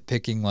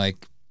nitpicking,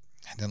 like,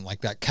 I didn't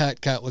like that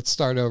cut, let's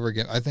start over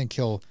again. I think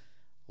he'll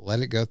let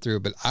it go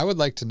through. But I would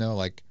like to know,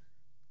 like,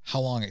 how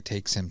long it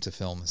takes him to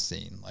film a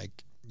scene.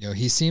 Like,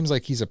 he seems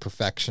like he's a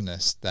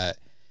perfectionist, that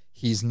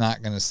he's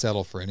not going to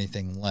settle for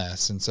anything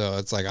less. And so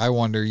it's like, I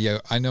wonder,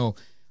 I know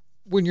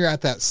when you're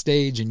at that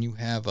stage and you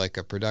have like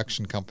a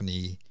production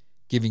company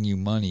giving you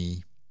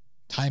money,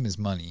 time is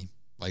money.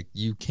 Like,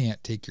 you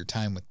can't take your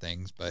time with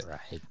things. But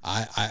right.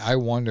 I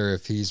wonder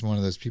if he's one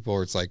of those people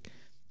where it's like,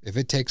 if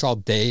it takes all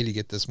day to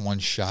get this one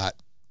shot,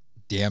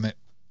 damn it,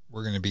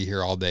 we're going to be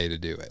here all day to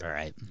do it. All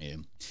right. Yeah.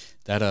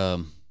 That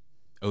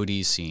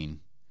OD scene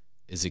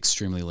is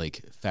extremely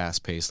like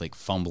fast paced, like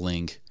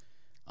fumbling.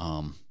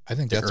 I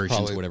think that's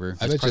probably whatever.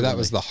 I bet you that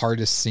was the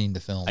hardest scene to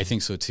film. I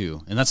think so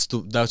too, and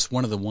that's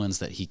one of the ones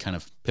that he kind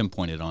of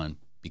pinpointed on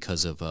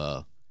because of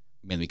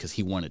mainly because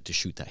he wanted to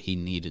shoot that. He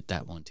needed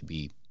that one to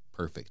be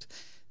perfect.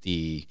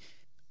 The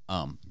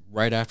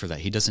right after that,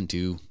 he doesn't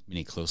do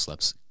many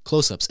close-ups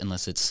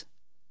unless it's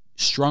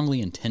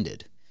strongly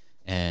intended.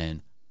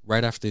 And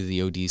right after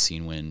the OD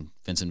scene, when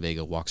Vincent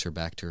Vega walks her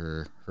back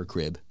to her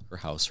crib, her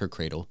house, her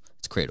cradle.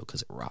 It's cradle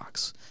because it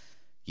rocks.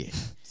 Yeah.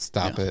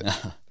 Stop it.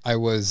 I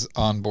was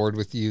on board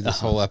with you this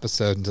whole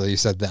episode until you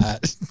said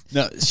that.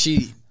 No,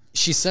 she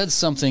said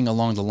something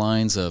along the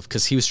lines of,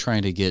 because he was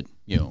trying to get,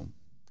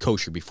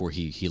 kosher before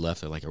he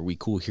left. Like, are we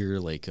cool here?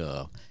 Like,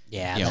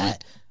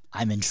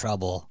 I'm in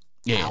trouble.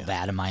 Yeah. How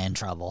bad am I in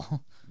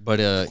trouble?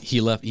 But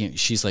he left.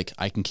 She's like,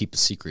 I can keep a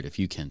secret if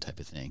you can, type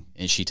of thing.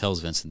 And she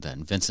tells Vincent that,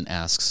 and Vincent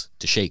asks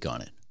to shake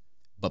on it.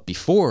 But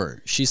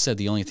before, she said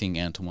the only thing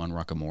Antoine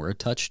Rocamora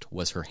touched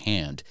was her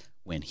hand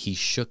when he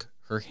shook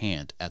her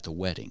hand at the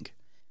wedding.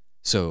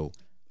 So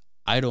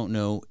I don't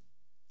know,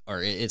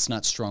 or it's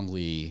not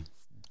strongly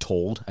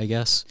told, I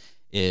guess,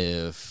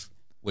 if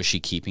was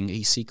she keeping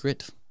a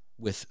secret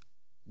with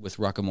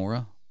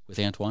Rocamora, with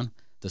Antoine,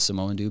 the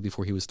Samoan dude,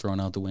 before he was thrown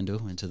out the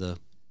window into the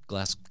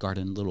glass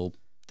garden little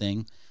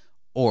thing,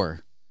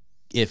 or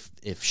if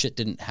shit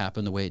didn't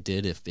happen the way it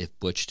did, if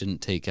Butch didn't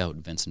take out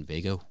Vincent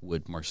Vega,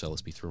 would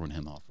Marcellus be throwing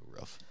him off a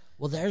roof?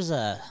 Well, there's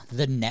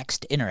the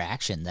next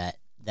interaction that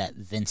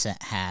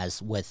Vincent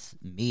has with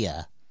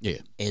Mia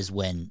is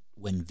when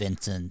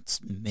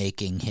Vincent's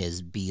making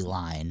his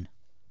beeline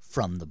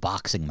from the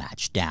boxing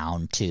match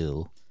down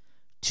to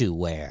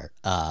where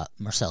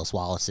Marcellus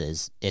Wallace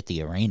is at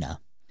the arena,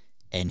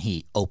 and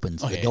he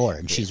opens the door,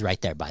 and she's right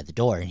there by the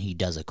door, and he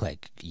does a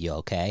quick, "You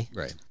okay?"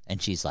 Right.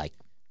 And she's like,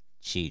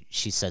 she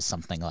says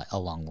something like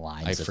along the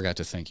lines I forgot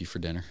to thank you for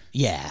dinner.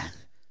 Yeah.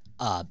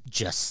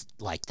 Just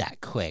like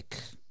that quick,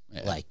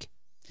 like,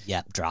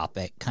 Yep, drop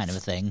it kind of a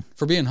thing.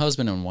 For being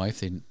husband and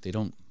wife, they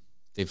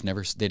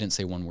didn't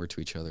say one word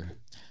to each other.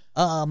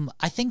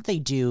 I think they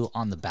do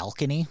on the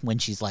balcony when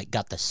she's like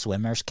got the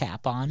swimmer's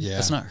cap on. Yeah.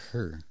 That's not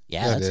her.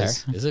 Yeah, Yeah, it that's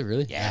is. her. Is it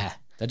really? Yeah.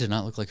 That did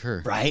not look like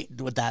her. Right?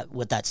 With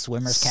that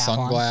swimmer's cap on.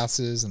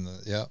 Sunglasses and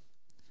the, yep.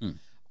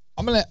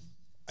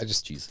 I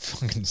just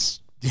fucking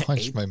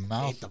punched my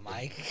mouth. Ate the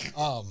mic.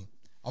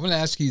 I'm gonna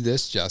ask you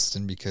this,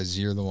 Justin, because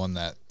you're the one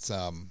that's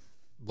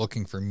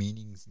looking for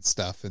meanings and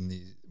stuff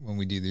when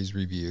we do these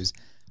reviews.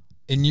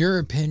 In your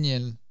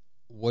opinion,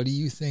 what do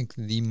you think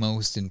the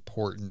most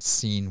important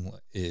scene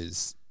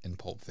is in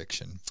Pulp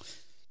Fiction?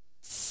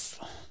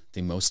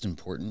 The most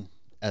important,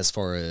 as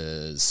far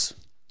as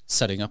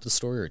setting up the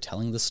story or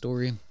telling the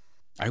story,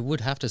 I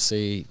would have to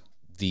say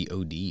the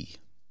OD.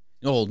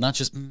 No, not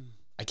just.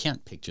 I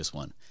can't pick just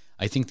one.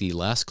 I think the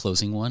last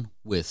closing one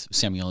with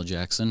Samuel L.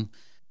 Jackson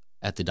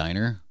at the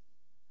diner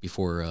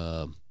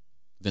before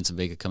Vincent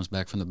Vega comes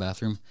back from the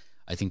bathroom.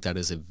 I think that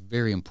is a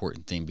very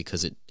important thing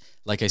because it,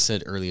 like I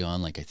said early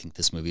on, like I think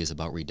this movie is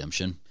about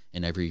redemption,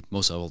 and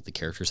most of all the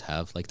characters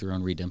have like their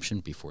own redemption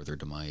before their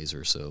demise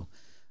or so,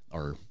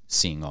 or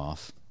seeing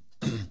off.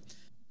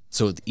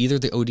 So either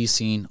the OD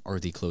scene or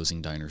the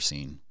closing diner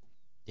scene.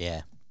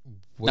 Yeah.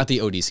 Not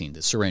the OD scene,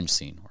 the syringe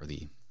scene or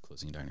the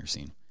closing diner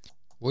scene.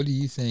 What do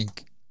you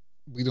think?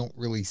 We don't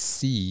really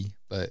see,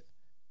 but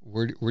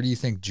where do you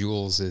think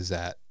Jules is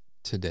at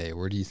today?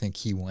 Where do you think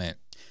he went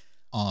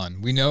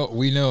on? We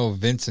know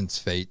Vincent's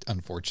fate,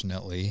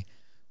 unfortunately.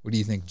 What do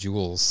you think,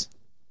 Jules?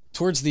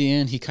 Towards the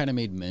end, he kind of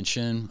made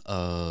mention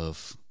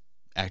of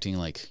acting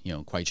like,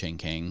 Kwai Chang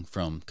Kang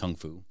from Kung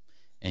Fu.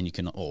 And you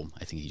can,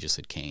 I think he just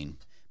said Kane.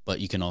 But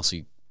you can also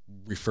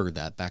refer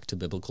that back to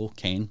biblical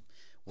Cain,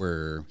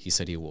 where he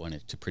said he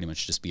wanted to pretty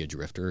much just be a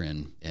drifter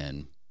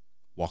and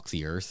walk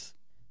the earth.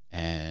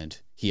 And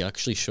he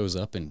actually shows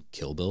up in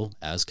Kill Bill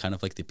as kind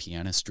of like the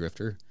pianist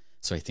drifter.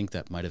 So I think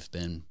that might have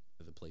been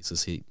the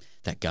places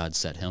that God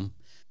set him.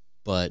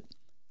 But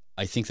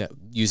I think that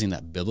using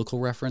that biblical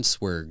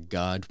reference where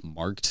God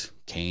marked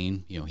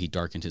Cain, he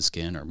darkened his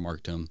skin or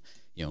marked him,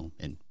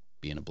 and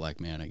being a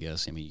black man, I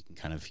guess. I mean, you can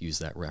kind of use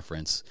that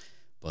reference.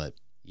 But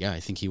yeah, I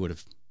think he would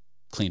have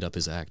cleaned up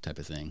his act type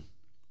of thing.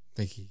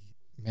 Think he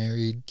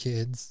married,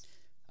 kids?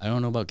 I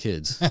don't know about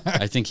kids.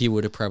 I think he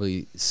would have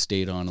probably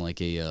stayed on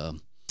like a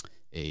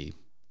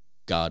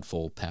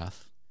godful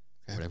path,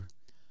 whatever.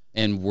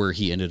 And where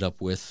he ended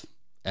up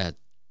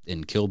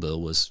in Kill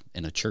Bill was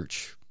in a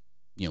church,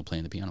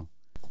 playing the piano.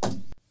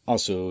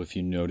 Also, if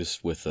you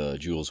noticed with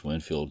Jules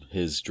Winfield,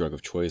 his drug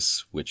of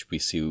choice, which we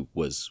see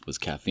was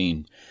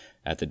caffeine,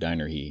 at the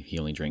diner he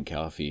only drank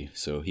coffee,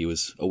 so he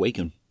was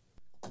awakened.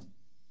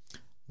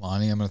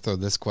 Lonnie, I'm going to throw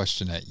this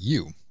question at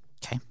you.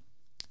 Okay.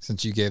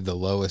 Since you gave the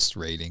lowest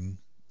rating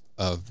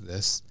of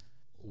this,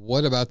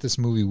 what about this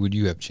movie would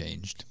you have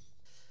changed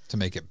to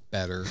make it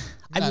better?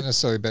 Not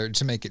necessarily better,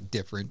 to make it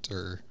different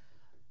or...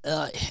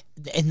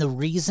 and the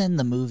reason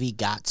the movie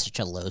got such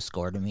a low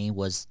score to me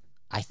was,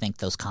 I think,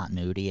 those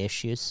continuity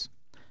issues.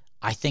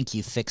 I think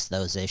you fix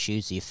those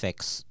issues, you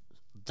fix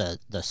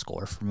the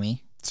score for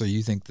me. So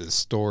you think the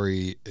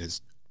story is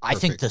perfect? I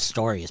think the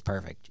story is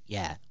perfect,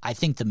 yeah. I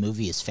think the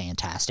movie is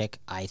fantastic.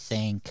 I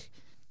think,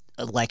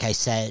 like I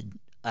said,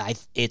 I'd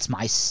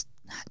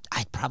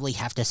probably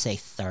have to say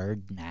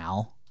third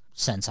now,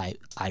 since I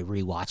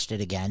rewatched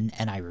it again,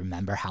 and I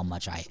remember how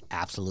much I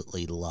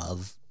absolutely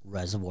love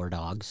Reservoir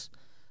Dogs.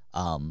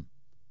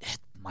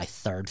 My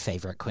third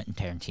favorite Quentin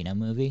Tarantino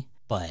movie.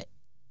 But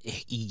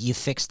you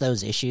fix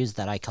those issues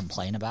that I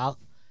complain about,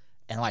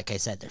 and like I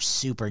said, they're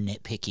super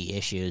nitpicky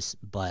issues,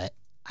 but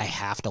I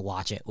have to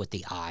watch it with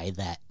the eye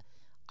that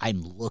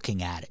I'm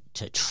looking at it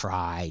to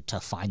try to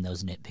find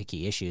those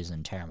nitpicky issues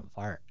and tear them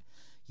apart.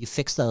 You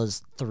fix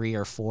those 3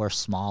 or 4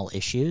 small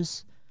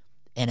issues,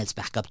 and it's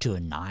back up to a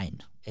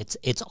 9.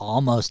 It's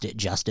almost at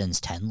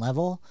Justin's 10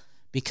 level,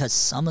 because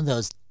some of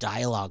those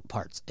dialogue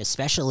parts,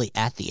 especially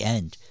at the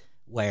end,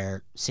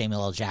 where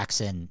Samuel L.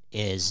 Jackson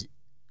is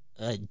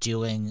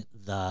doing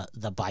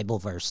the Bible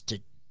verse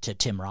to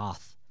Tim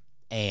Roth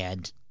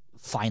and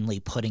finally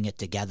putting it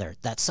together,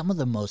 that's some of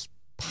the most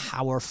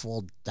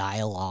powerful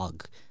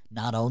dialogue,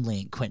 not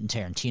only in Quentin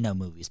Tarantino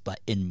movies, but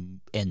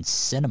in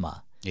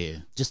cinema. Yeah.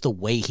 Just the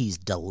way he's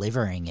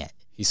delivering it.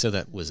 He said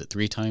that, was it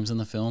 3 times in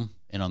the film?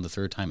 And on the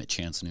 3rd time, it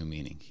chants a new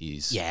meaning.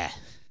 Yeah,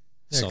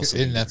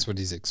 and that's what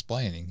he's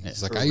explaining.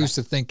 He's like, I used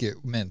to think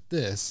it meant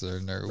this, or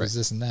it was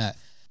this and that.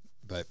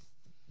 But,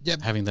 yeah.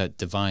 Having that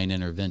divine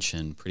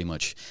intervention, pretty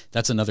much,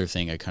 that's another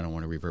thing I kind of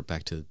want to revert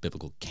back to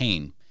biblical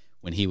Cain.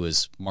 When he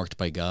was marked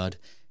by God,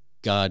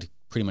 God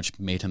pretty much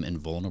made him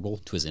invulnerable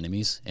to his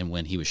enemies. And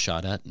when he was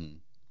shot at and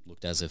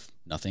looked as if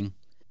nothing,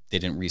 they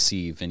didn't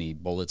receive any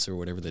bullets or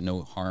whatever, that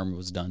no harm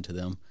was done to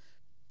them.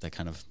 That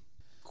kind of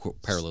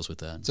parallels with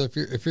that. So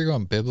if you're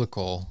going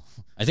biblical,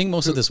 I think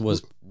most of this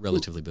was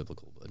relatively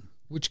biblical. But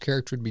which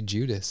character would be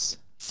Judas?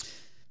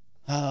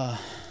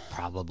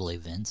 Probably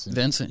Vincent.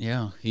 Vincent,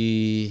 yeah,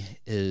 he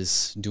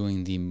is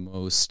doing the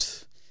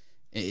most.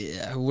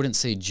 I wouldn't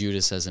say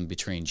Judas as in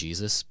betraying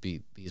Jesus.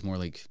 He's more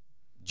like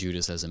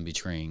Judas as in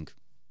betraying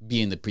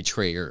being the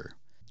betrayer.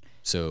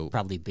 So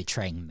Probably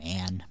betraying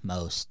man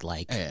most,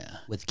 like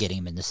with getting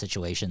him into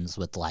situations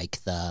with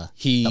like the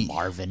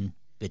Marvin.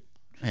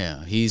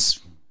 Yeah, he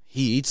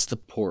eats the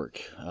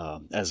pork.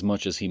 As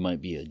much as he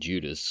might be a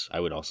Judas, I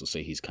would also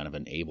say he's kind of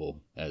an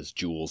Abel, as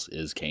Jules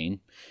is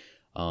Cain.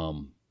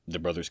 The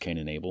brothers Cain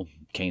and Abel.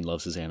 Cain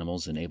loves his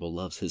animals, and Abel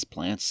loves his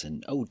plants.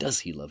 And oh, does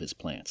he love his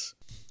plants?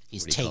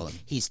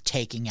 He's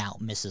taking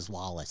out Mrs.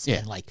 Wallace, Yeah,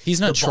 and like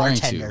he's not the trying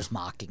to. bartender's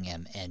mocking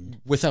him, and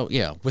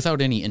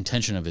without any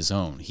intention of his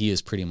own. He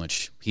is pretty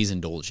much he's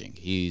indulging.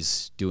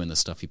 He's doing the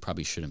stuff he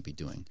probably shouldn't be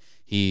doing.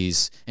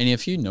 And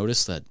if you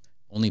notice that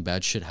only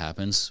bad shit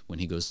happens when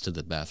he goes to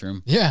the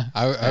bathroom. Yeah,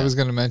 I was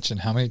going to mention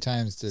how many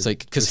times did it's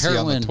like because he on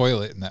heroin the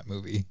toilet in that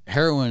movie.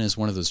 Heroin is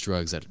one of those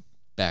drugs that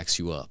backs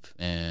you up,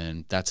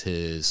 and that's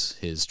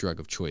his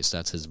drug of choice.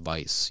 That's his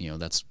vice.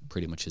 That's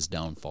pretty much his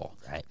downfall.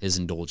 Right. His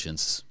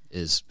indulgence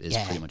is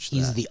pretty much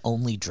he's that. the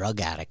only drug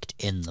addict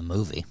in the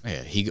movie.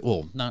 Yeah,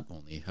 not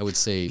only. I would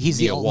say he's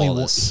Mia the only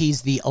Wallace.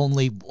 he's the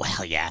only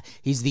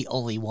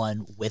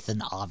one with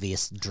an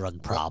obvious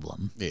drug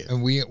problem. Yeah.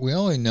 And we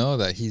only know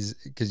that he's,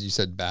 because you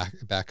said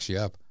backs you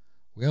up.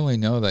 We only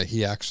know that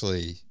he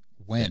actually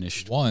went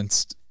Finished.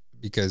 once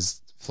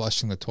because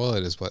flushing the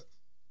toilet is what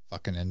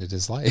fucking ended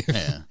his life.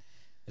 Yeah.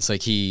 It's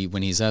like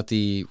when he's at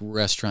the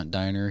restaurant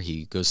diner,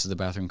 he goes to the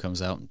bathroom,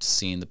 comes out, and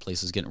seeing the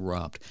place is getting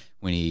robbed.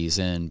 When he's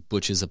in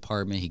Butch's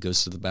apartment, he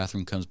goes to the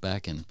bathroom, comes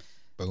back, and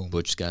Boom.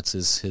 Butch got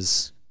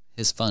his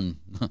fun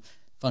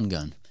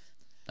gun.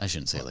 I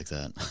shouldn't say it like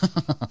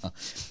that.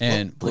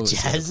 And Butch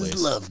has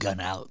his love gun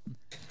out.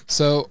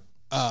 So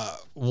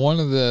one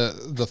of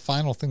the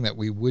final thing that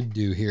we would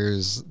do here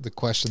is the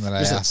question that I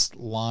asked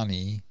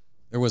Lonnie.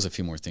 There was a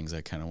few more things I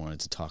kind of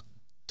wanted to talk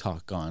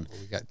on.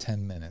 We got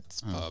 10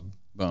 minutes, bub.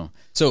 Well,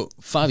 so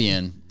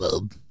Fabienne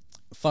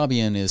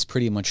is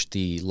pretty much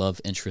the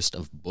love interest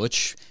of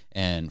Butch,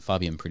 and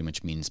Fabienne pretty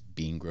much means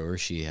bean grower.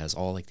 She has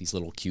all like these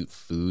little cute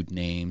food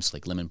names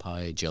like lemon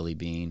pie, jelly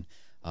bean,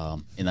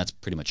 and that's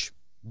pretty much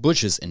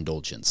Butch's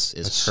indulgence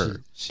is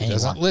her. She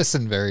doesn't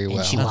listen very well.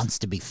 And she wants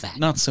to be fat.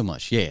 Not so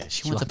much. Yeah,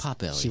 she wants a pot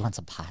belly. She wants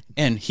a pot.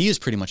 And he is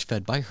pretty much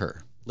fed by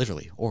her,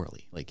 literally,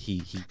 orally. Like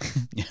he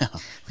yeah.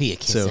 We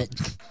kiss So it.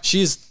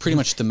 she is pretty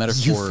much the You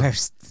metaphor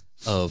first.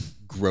 of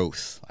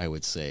growth, I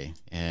would say,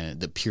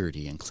 and the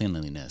purity and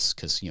cleanliness,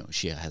 because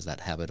she has that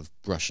habit of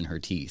brushing her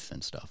teeth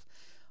and stuff.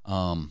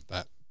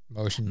 That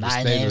motion you My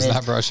just made name was is-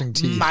 not brushing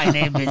teeth. My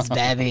name is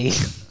Babby.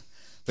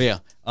 But yeah,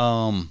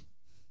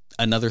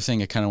 another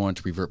thing I kind of wanted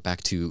to revert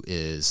back to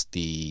is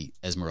the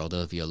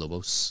Esmeralda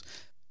Villalobos.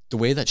 The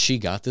way that she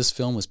got this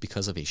film was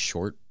because of a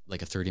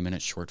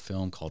 30-minute short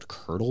film called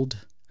Curdled,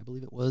 I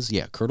believe it was.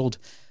 Yeah, Curdled,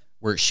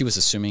 where she was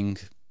assuming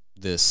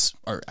this,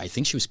 or I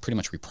think she was pretty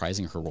much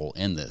reprising her role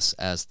in this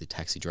as the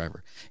taxi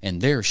driver. And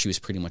there she was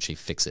pretty much a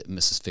fix-it,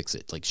 Mrs.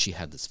 Fix-It. Like she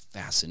had this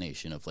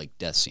fascination of like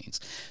death scenes.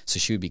 So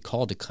she would be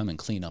called to come and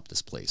clean up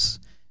this place.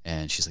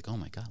 And she's like, oh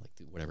my God, like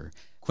whatever.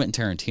 Quentin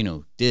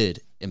Tarantino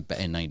did in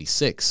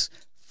 96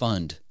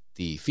 fund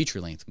the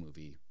feature-length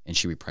movie, and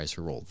she reprised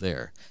her role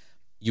there.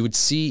 You would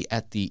see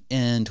at the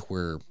end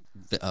where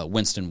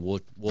Winston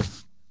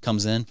Wolfe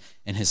comes in,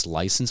 and his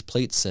license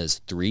plate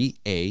says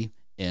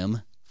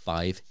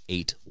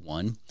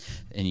 3AM581,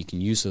 and you can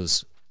use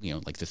those,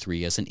 like the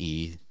 3 as an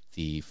E,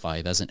 the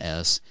 5 as an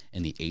S,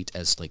 and the 8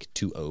 as like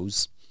 2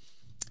 O's,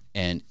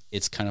 and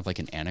it's kind of like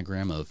an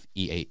anagram of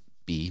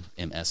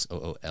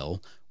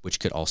EABMSOOL, which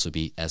could also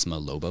be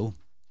Esma Lobo,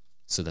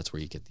 so that's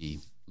where you get the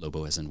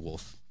Lobo as in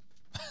wolf.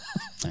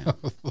 Yeah.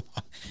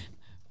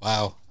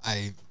 Wow.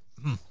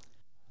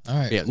 All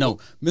right. Yeah, no,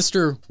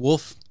 Mr.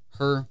 Wolf,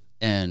 her,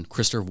 and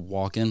Christopher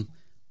Walken,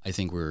 I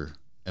think were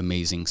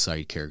amazing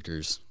side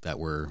characters that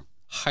were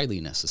highly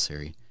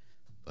necessary.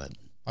 But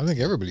I think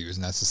everybody was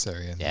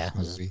necessary in Yeah, it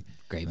this was movie.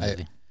 a great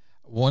movie.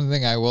 One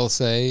thing I will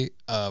say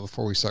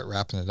before we start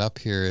wrapping it up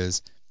here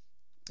is,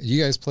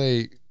 you guys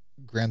play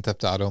Grand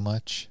Theft Auto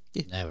much?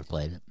 Never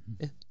played it.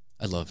 yeah,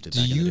 I loved it. Do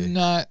back in the you day.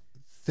 not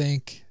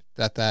think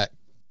that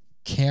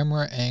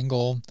camera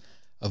angle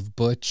of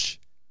Butch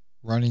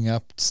running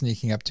up,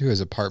 sneaking up to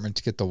his apartment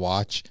to get the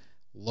watch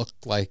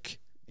looked like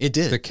It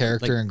did. the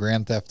character Like, in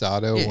Grand Theft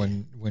Auto Yeah.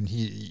 when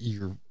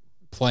you're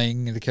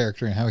playing the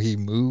character and how he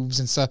moves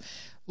and stuff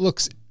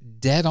looks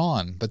dead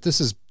on. But this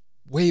is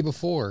way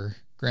before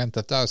Grand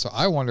Theft Auto, so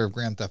I wonder if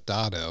Grand Theft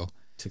Auto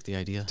took the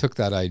idea. took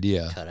that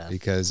idea Cut off.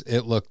 because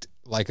it looked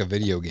like a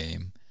video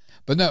game.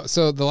 But no,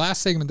 so the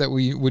last segment that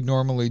we would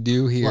normally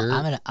do here.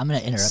 Well, I'm gonna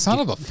interrupt. Son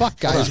you. of a fuck,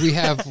 guys! We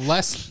have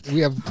We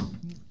have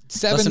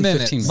 7 Less than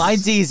minutes. 15 minutes.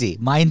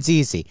 Mine's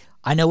easy.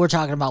 I know we're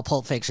talking about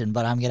Pulp Fiction,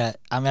 but I'm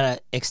gonna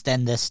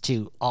extend this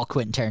to all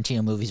Quentin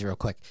Tarantino movies real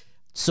quick.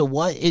 So,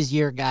 what is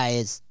your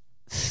guys'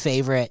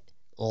 favorite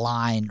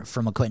line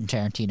from a Quentin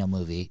Tarantino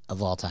movie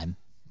of all time?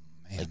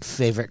 Like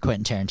favorite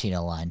Quentin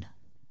Tarantino line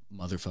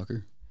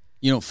Motherfucker.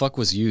 Fuck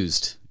was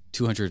used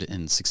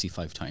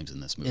 265 times in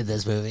this movie. in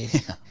this movie?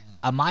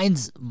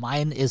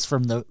 Mine is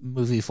from the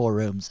movie Four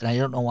Rooms, and I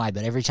don't know why,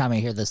 but every time I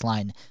hear this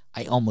line,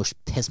 I almost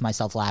piss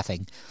myself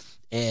laughing.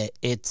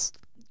 It's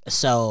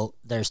So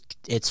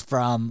it's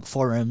from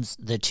 4 rooms.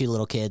 The 2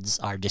 little kids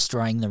are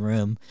destroying the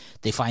room.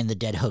 They find the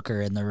dead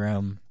hooker in the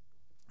room.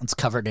 It's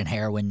covered in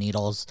heroin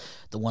needles.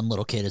 The one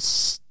little kid has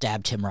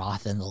stabbed Tim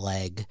Roth in the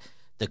leg.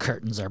 The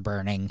curtains are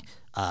burning.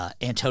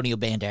 Antonio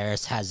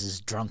Banderas has his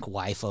drunk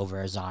wife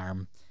over his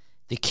arm.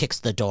 He kicks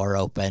the door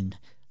open,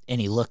 and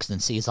he looks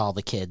and sees all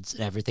the kids,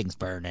 and everything's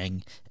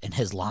burning. And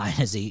his line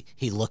is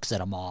he looks at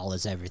them all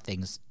as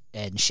everything's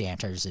in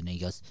shanters, and he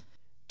goes,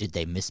 "Did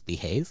they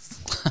misbehave?"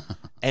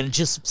 And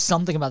just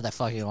something about that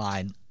fucking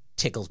line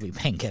tickles me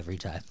pink every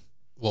time.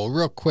 Well,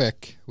 real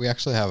quick, we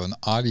actually have an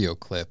audio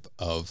clip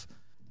of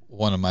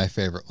one of my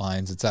favorite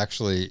lines. It's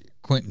actually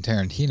Quentin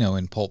Tarantino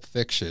in Pulp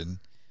Fiction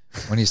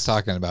when he's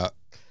talking about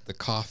the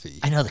coffee.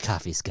 I know the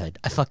coffee's good.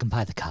 I fucking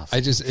buy the coffee.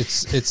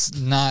 It's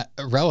not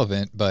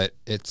relevant, but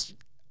it's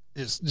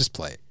just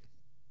play it.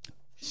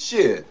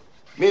 Shit.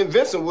 Me and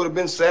Vincent would have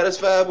been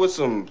satisfied with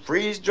some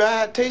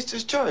freeze-dried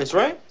Taster's Choice,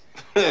 right?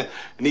 And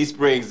he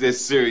springs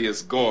this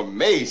serious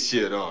gourmet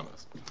shit on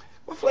us.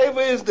 What flavor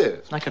is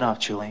this? Knock it off,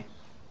 Julie.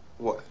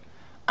 What?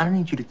 I don't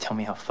need you to tell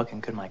me how fucking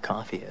good my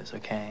coffee is,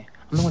 okay?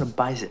 I'm the one who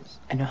buys it.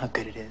 I know how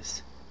good it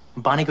is.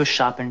 When Bonnie goes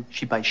shopping,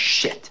 she buys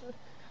shit.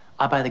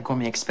 I buy the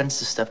gourmet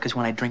expensive stuff because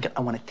when I drink it,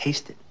 I want to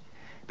taste it.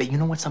 But you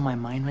know what's on my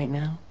mind right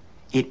now?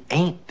 It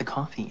ain't the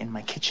coffee in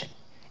my kitchen.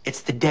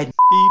 It's the dead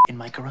in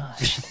my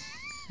garage.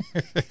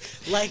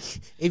 Like,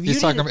 if you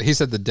he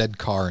said the dead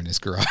car in his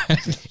garage.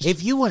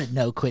 If you want to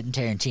know Quentin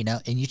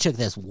Tarantino and you took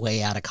this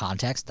way out of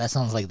context, that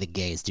sounds like the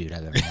gayest dude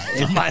I've ever met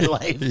in my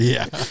life.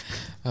 Yeah.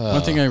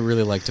 One thing I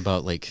really liked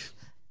about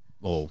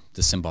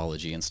the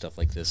symbology and stuff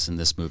like this in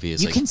this movie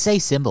is you can say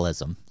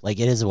symbolism, like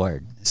it is a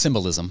word.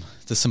 Symbolism,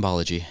 the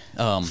symbology.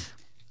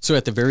 So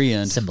at the very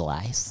end,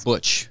 Symbolize.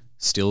 Butch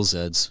steals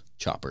Ed's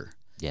chopper.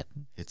 Yep.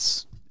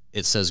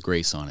 It says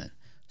Grace on it.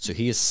 So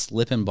he is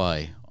slipping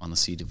by on the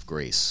seat of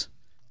Grace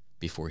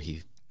before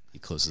he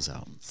closes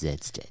out.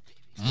 Zed's dead.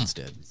 Zed's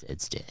dead.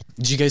 Zed's dead.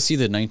 Did you guys see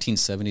the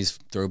 1970s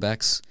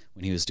throwbacks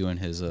when he was doing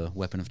his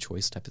weapon of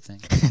choice type of thing?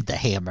 The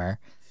hammer,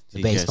 the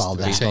You baseball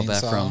guys- bat. the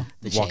baseball bat from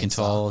The Walking chainsaw.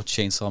 Tall,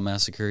 Chainsaw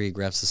Massacre. He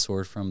grabs the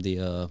sword from the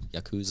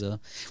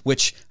Yakuza,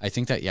 which I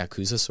think that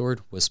Yakuza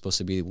sword was supposed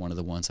to be one of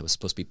the ones that was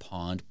supposed to be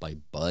pawned by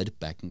Bud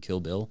back in Kill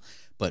Bill,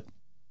 but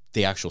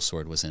the actual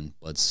sword was in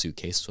Bud's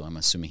suitcase, so I'm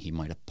assuming he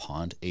might have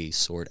pawned a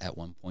sword at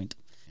one point.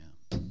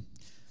 Yeah.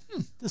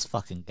 This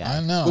fucking guy.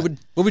 I know.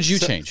 What would you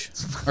change?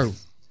 Or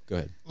go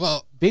ahead.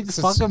 Well, Big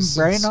fucking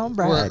brain on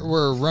Brad.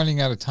 We're running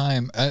out of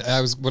time.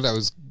 I was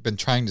been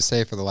trying to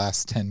say for the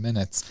last 10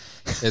 minutes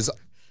is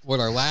what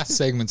our last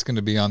segment's going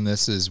to be on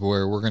this is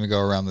where we're going to go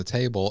around the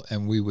table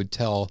and we would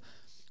tell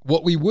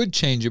what we would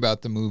change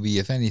about the movie,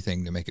 if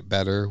anything, to make it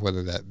better,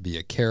 whether that be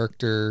a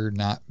character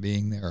not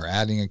being there or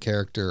adding a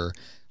character or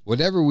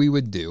whatever we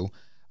would do.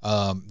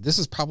 This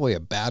is probably a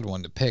bad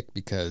one to pick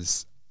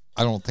because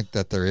I don't think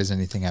that there is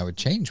anything I would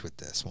change with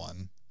this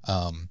one.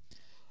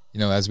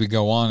 As we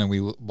go on and we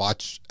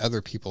watch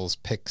other people's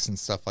picks and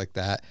stuff like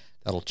that,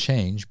 that'll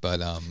change. But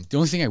the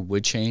only thing I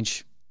would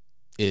change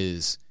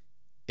is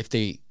if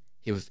he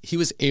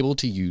was able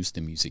to use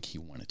the music he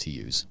wanted to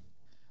use.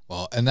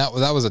 Well, and that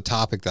was a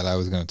topic that I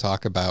was going to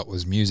talk about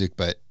was music,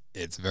 but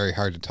it's very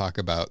hard to talk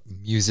about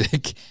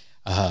music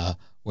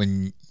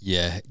when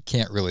you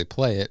can't really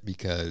play it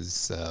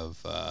because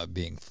of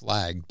being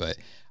flagged. But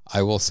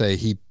I will say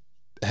he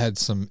had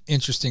some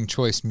interesting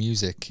choice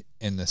music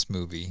in this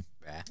movie.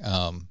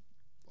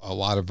 A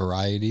lot of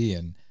variety,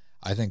 and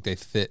I think they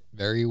fit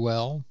very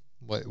well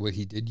what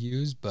he did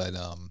use. But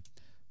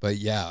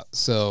yeah,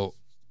 so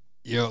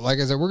like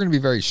I said, we're going to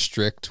be very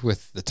strict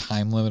with the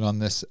time limit on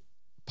this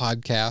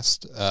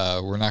podcast.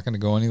 We're not going to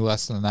go any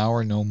less than an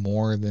hour, no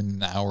more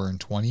than an hour and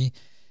 20.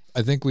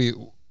 I think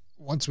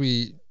once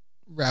we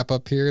wrap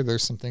up here,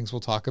 there's some things we'll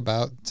talk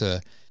about.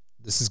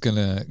 This is going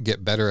to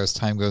get better as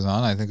time goes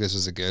on. I think this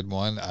was a good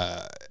one.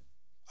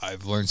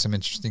 I've learned some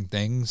interesting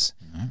things.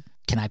 Mm-hmm.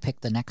 Can I pick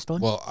the next one?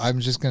 Well, I'm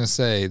just going to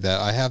say that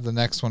I have the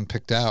next one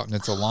picked out, and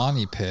it's a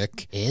Lonnie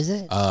pick. Is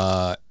it?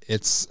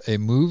 It's a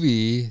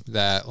movie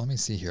that, let me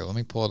see here. Let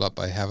me pull it up.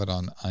 I have it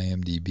on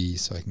IMDb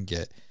so I can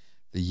get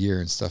the year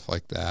and stuff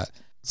like that.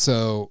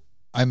 So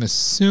I'm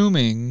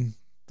assuming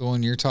the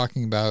one you're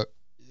talking about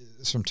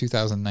is from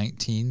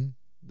 2019,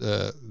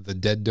 the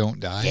Dead Don't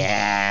Die.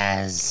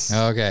 Yes.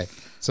 Okay.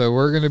 So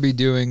we're going to be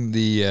doing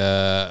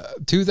the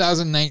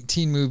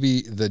 2019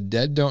 movie The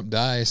Dead Don't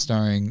Die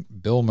starring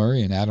Bill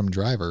Murray and Adam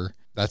Driver.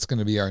 That's going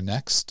to be our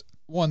next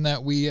one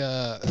that we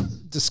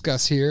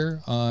discuss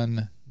here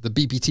on the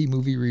BPT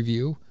movie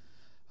review.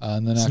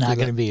 And then it's not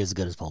going to be as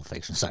good as Pulp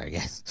Fiction. Sorry,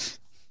 guys.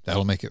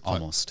 That'll make it fun.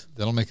 Almost.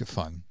 That'll make it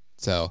fun.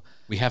 So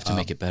we have to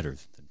make it better.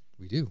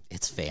 We do.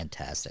 It's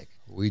fantastic.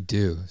 We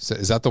do. So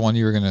is that the one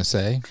you were going to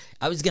say?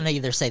 I was going to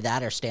either say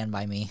that or Stand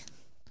By Me.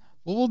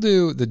 Well, we'll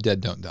do The Dead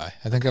Don't Die.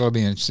 I think that'll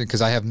be interesting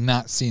because I have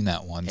not seen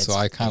that one. So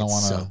I kind of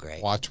want to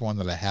watch one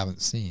that I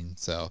haven't seen.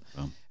 So,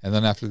 and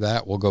then after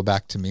that, we'll go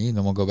back to me, and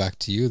then we'll go back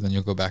to you, then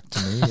you'll go back to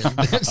me.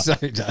 And,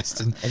 sorry,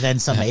 Dustin. And then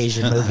some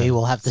Asian movie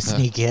we'll have to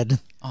sneak in.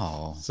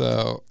 Oh.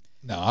 So,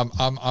 No,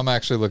 I'm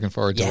actually looking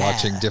forward to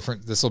watching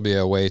different. This will be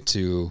a way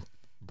to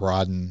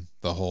broaden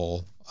the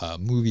whole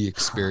movie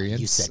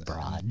experience. You said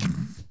broad.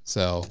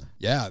 So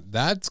yeah,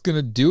 that's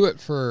gonna do it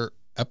for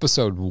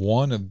episode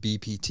 1 of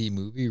BPT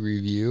movie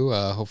review.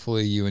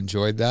 Hopefully you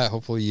enjoyed that.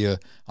 Hopefully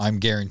I'm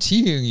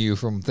guaranteeing you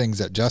from things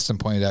that Justin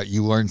pointed out,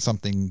 you learned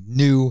something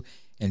new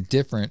and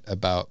different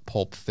about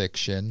Pulp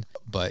Fiction.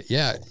 But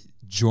yeah,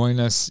 join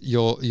us.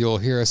 You'll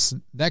hear us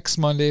next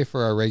Monday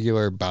for our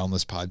regular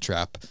Boundless Pod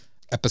Trap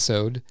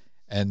episode.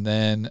 And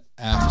then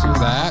after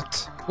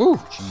that,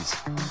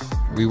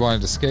 we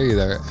wanted to scare you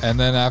there. And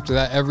then after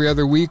that, every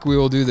other week, we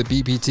will do the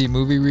BPT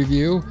movie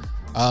review.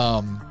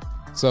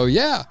 So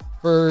yeah,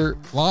 for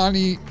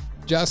Lonnie,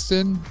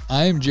 Justin,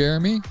 I'm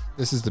Jeremy.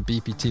 This is the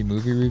BPT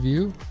movie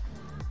review.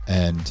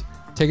 And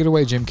take it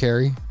away, Jim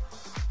Carrey.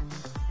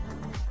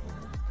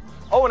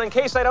 Oh, and in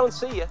case I don't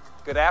see you,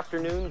 good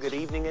afternoon, good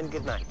evening, and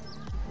good night.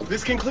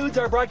 This concludes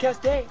our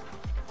broadcast day.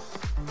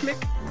 Click.